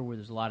Vancouver, where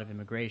there's a lot of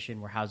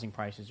immigration, where housing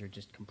prices are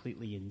just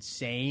completely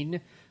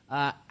insane.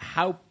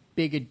 How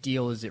big a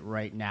deal is it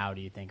right now,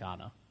 do you think,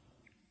 Anna?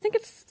 I think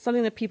it's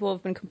something that people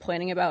have been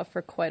complaining about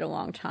for quite a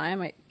long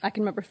time. I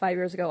can remember 5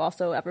 years ago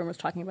also everyone was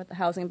talking about the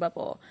housing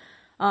bubble.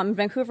 In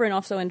Vancouver and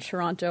also in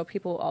Toronto,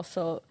 people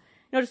also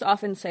just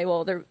often say,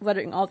 well, they're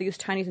letting all these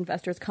Chinese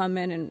investors come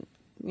in and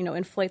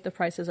inflate the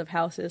prices of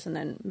houses, and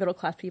then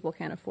middle-class people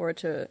can't afford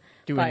to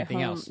buy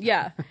anything a home. else.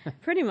 Yeah,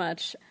 pretty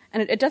much.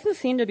 And it doesn't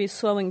seem to be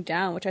slowing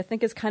down, which I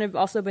think has kind of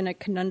also been a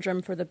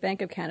conundrum for the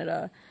Bank of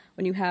Canada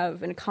when you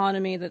have an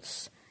economy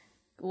that's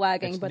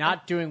lagging. But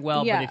not doing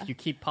well, yeah. But if you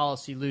keep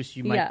policy loose,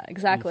 you might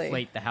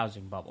inflate the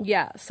housing bubble.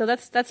 Yeah, so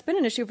that's been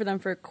an issue for them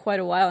for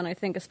quite a while, and I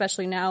think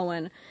especially now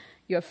when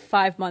you have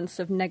 5 months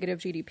of negative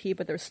GDP,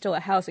 but there's still a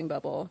housing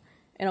bubble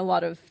in a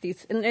lot of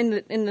these,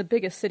 in the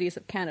biggest cities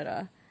of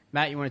Canada.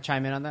 Matt, you want to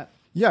chime in on that?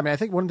 Yeah, I mean, I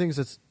think one of the things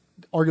that's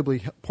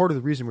arguably part of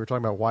the reason we were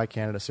talking about why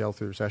Canada sailed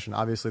through the recession,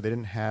 obviously they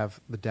didn't have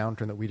the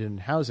downturn that we did in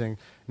housing.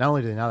 Not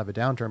only did they not have a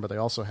downturn, but they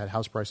also had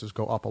house prices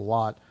go up a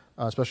lot,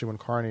 especially when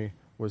Carney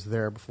was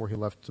there before he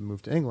left to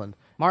move to England.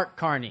 Mark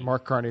Carney,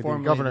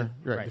 the governor,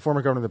 the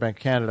former governor of the Bank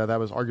of Canada. That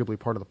was arguably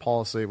part of the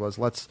policy was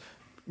let's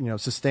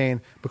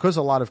sustain, because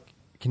a lot of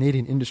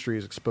Canadian industry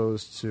is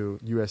exposed to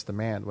U.S.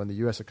 demand. When the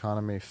U.S.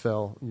 economy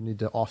fell, you need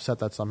to offset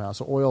that somehow.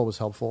 So oil was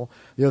helpful.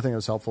 The other thing that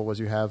was helpful was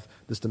you have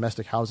this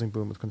domestic housing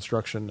boom with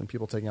construction and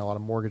people taking out a lot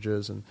of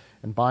mortgages and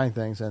buying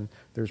things. And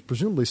there's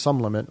presumably some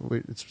limit.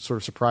 It's sort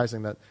of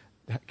surprising that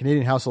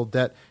Canadian household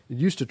debt, it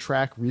used to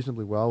track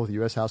reasonably well with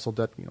U.S. household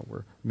debt. We're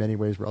in many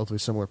ways relatively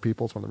similar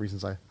people. It's one of the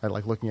reasons I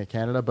like looking at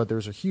Canada. But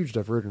there's a huge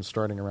divergence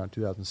starting around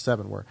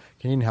 2007 where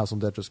Canadian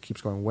household debt just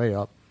keeps going way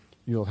up.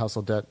 U.S.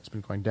 household debt has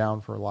been going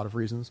down for a lot of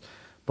reasons.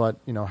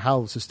 But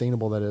how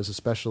sustainable that is,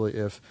 especially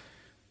if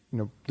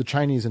the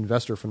Chinese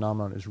investor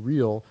phenomenon is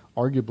real.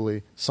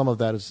 Arguably, some of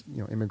that is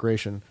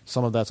immigration.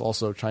 Some of that's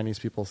also Chinese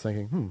people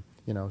thinking,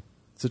 the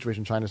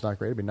situation in China is not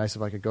great. It'd be nice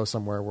if I could go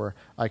somewhere where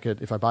I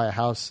could, if I buy a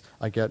house,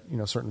 I get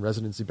certain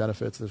residency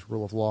benefits. There's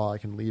rule of law. I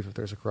can leave if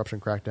there's a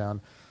corruption crackdown.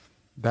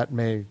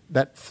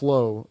 That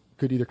flow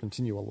could either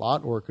continue a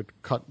lot or it could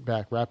cut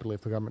back rapidly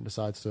if the government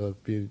decides to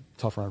be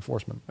tougher on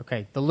enforcement.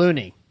 Okay, the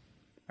loonie,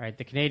 all right,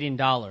 the Canadian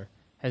dollar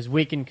has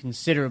weakened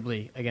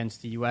considerably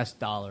against the U.S.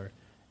 dollar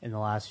in the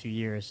last few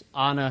years.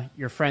 Anna,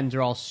 your friends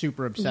are all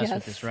super obsessed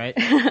with this, right?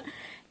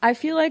 I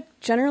feel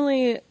like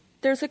generally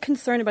there's a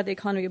concern about the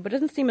economy, but it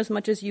doesn't seem as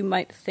much as you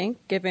might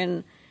think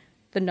given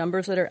the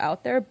numbers that are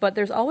out there. But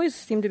there's always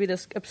seemed to be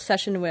this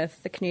obsession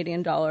with the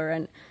Canadian dollar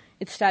and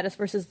its status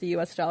versus the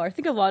U.S. dollar. I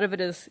think a lot of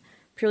it is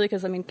purely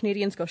because,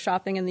 Canadians go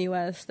shopping in the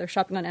U.S. They're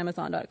shopping on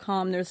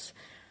Amazon.com. There's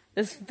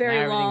this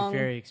very long...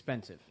 Everything's very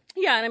expensive.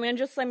 Yeah, and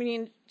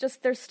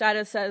just their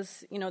status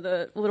as,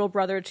 the little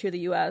brother to the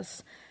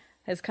U.S.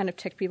 has kind of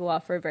ticked people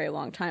off for a very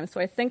long time.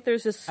 So I think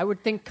there's this... I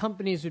would think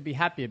companies would be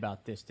happy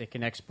about this. They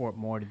can export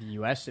more to the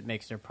U.S. It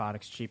makes their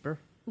products cheaper.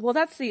 Well,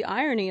 that's the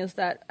irony is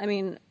that,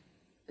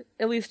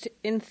 at least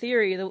in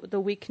theory,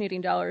 the weak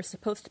Canadian dollar is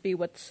supposed to be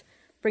what's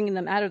bringing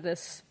them out of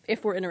this.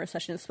 If we're in a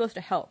recession, it's supposed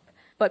to help.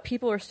 But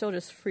people are still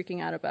just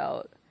freaking out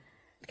about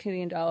the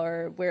Canadian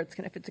dollar, if it's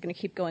going to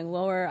keep going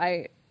lower.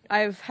 I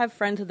have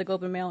friends at the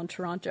Globe and Mail in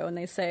Toronto, and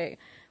they say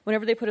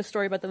whenever they put a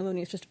story about the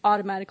loonie, it's just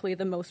automatically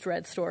the most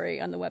read story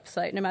on the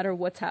website, no matter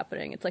what's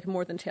happening. It's like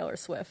more than Taylor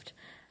Swift.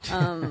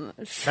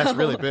 That's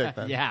really big,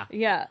 then. Yeah.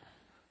 Yeah.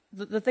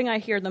 The thing I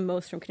hear the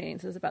most from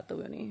Canadians is about the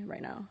loonie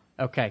right now.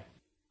 Okay.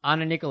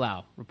 Anna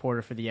Nicolau,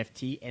 reporter for the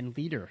FT and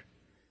leader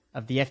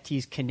of the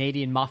FT's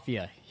Canadian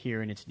Mafia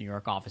here in its New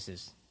York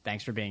offices.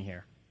 Thanks for being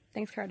here.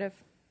 Thanks, Cardiff.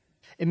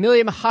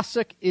 Emilia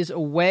Mahasuk is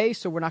away,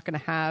 so we're not going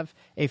to have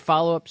a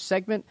follow-up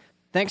segment.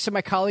 Thanks to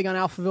my colleague on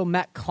Alphaville,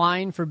 Matt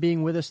Klein, for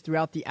being with us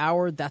throughout the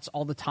hour. That's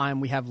all the time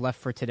we have left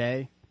for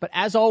today. But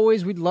as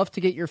always, we'd love to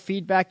get your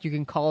feedback. You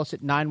can call us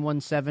at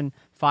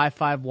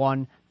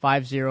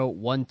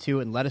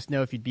 917-551-5012 and let us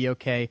know if you'd be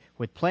okay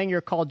with playing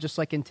your call just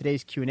like in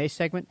today's Q&A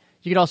segment.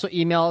 You can also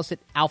email us at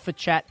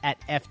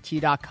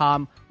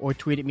alphachat@ft.com or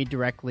tweet at me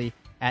directly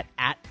at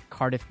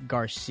Cardiff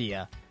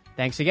Garcia.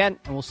 Thanks again,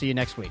 and we'll see you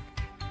next week.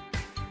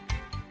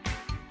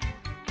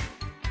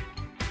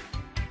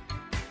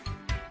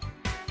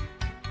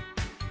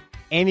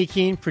 Amy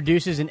Keene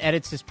produces and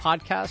edits this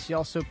podcast. She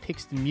also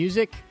picks the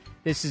music.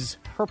 This is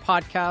her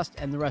podcast,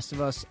 and the rest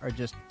of us are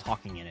just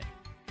talking in it.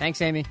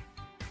 Thanks, Amy.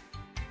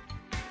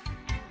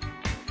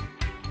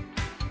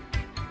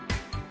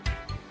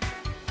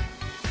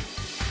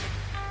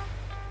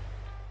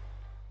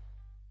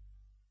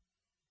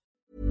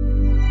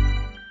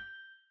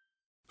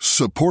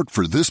 Support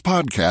for this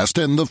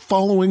podcast and the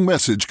following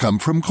message come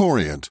from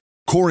Corient.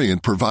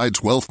 Corient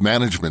provides wealth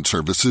management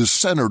services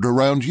centered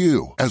around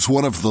you. As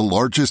one of the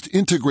largest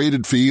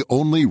integrated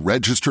fee-only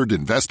registered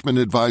investment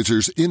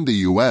advisors in the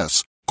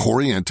U.S.,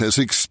 Corient has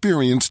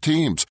experienced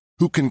teams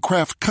who can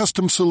craft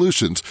custom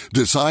solutions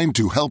designed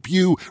to help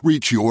you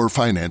reach your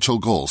financial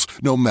goals,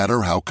 no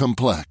matter how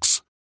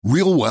complex.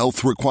 Real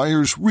wealth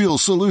requires real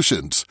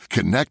solutions.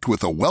 Connect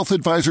with a wealth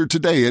advisor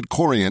today at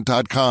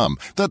Corient.com.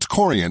 That's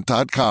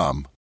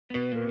Corient.com.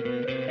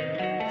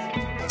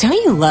 Don't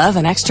you love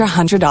an extra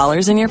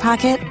 $100 in your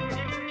pocket?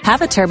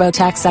 Have a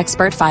TurboTax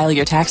expert file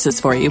your taxes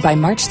for you by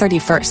March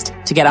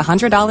 31st to get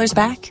 $100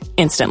 back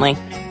instantly.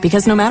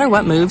 Because no matter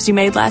what moves you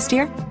made last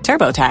year,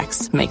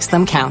 TurboTax makes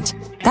them count.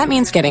 That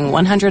means getting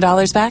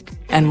 $100 back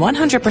and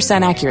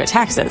 100% accurate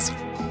taxes,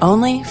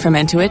 only from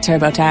Intuit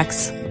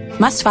TurboTax.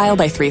 Must file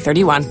by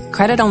 3/31.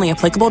 Credit only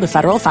applicable to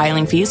federal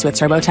filing fees with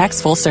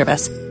TurboTax full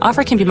service.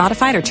 Offer can be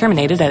modified or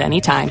terminated at any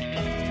time.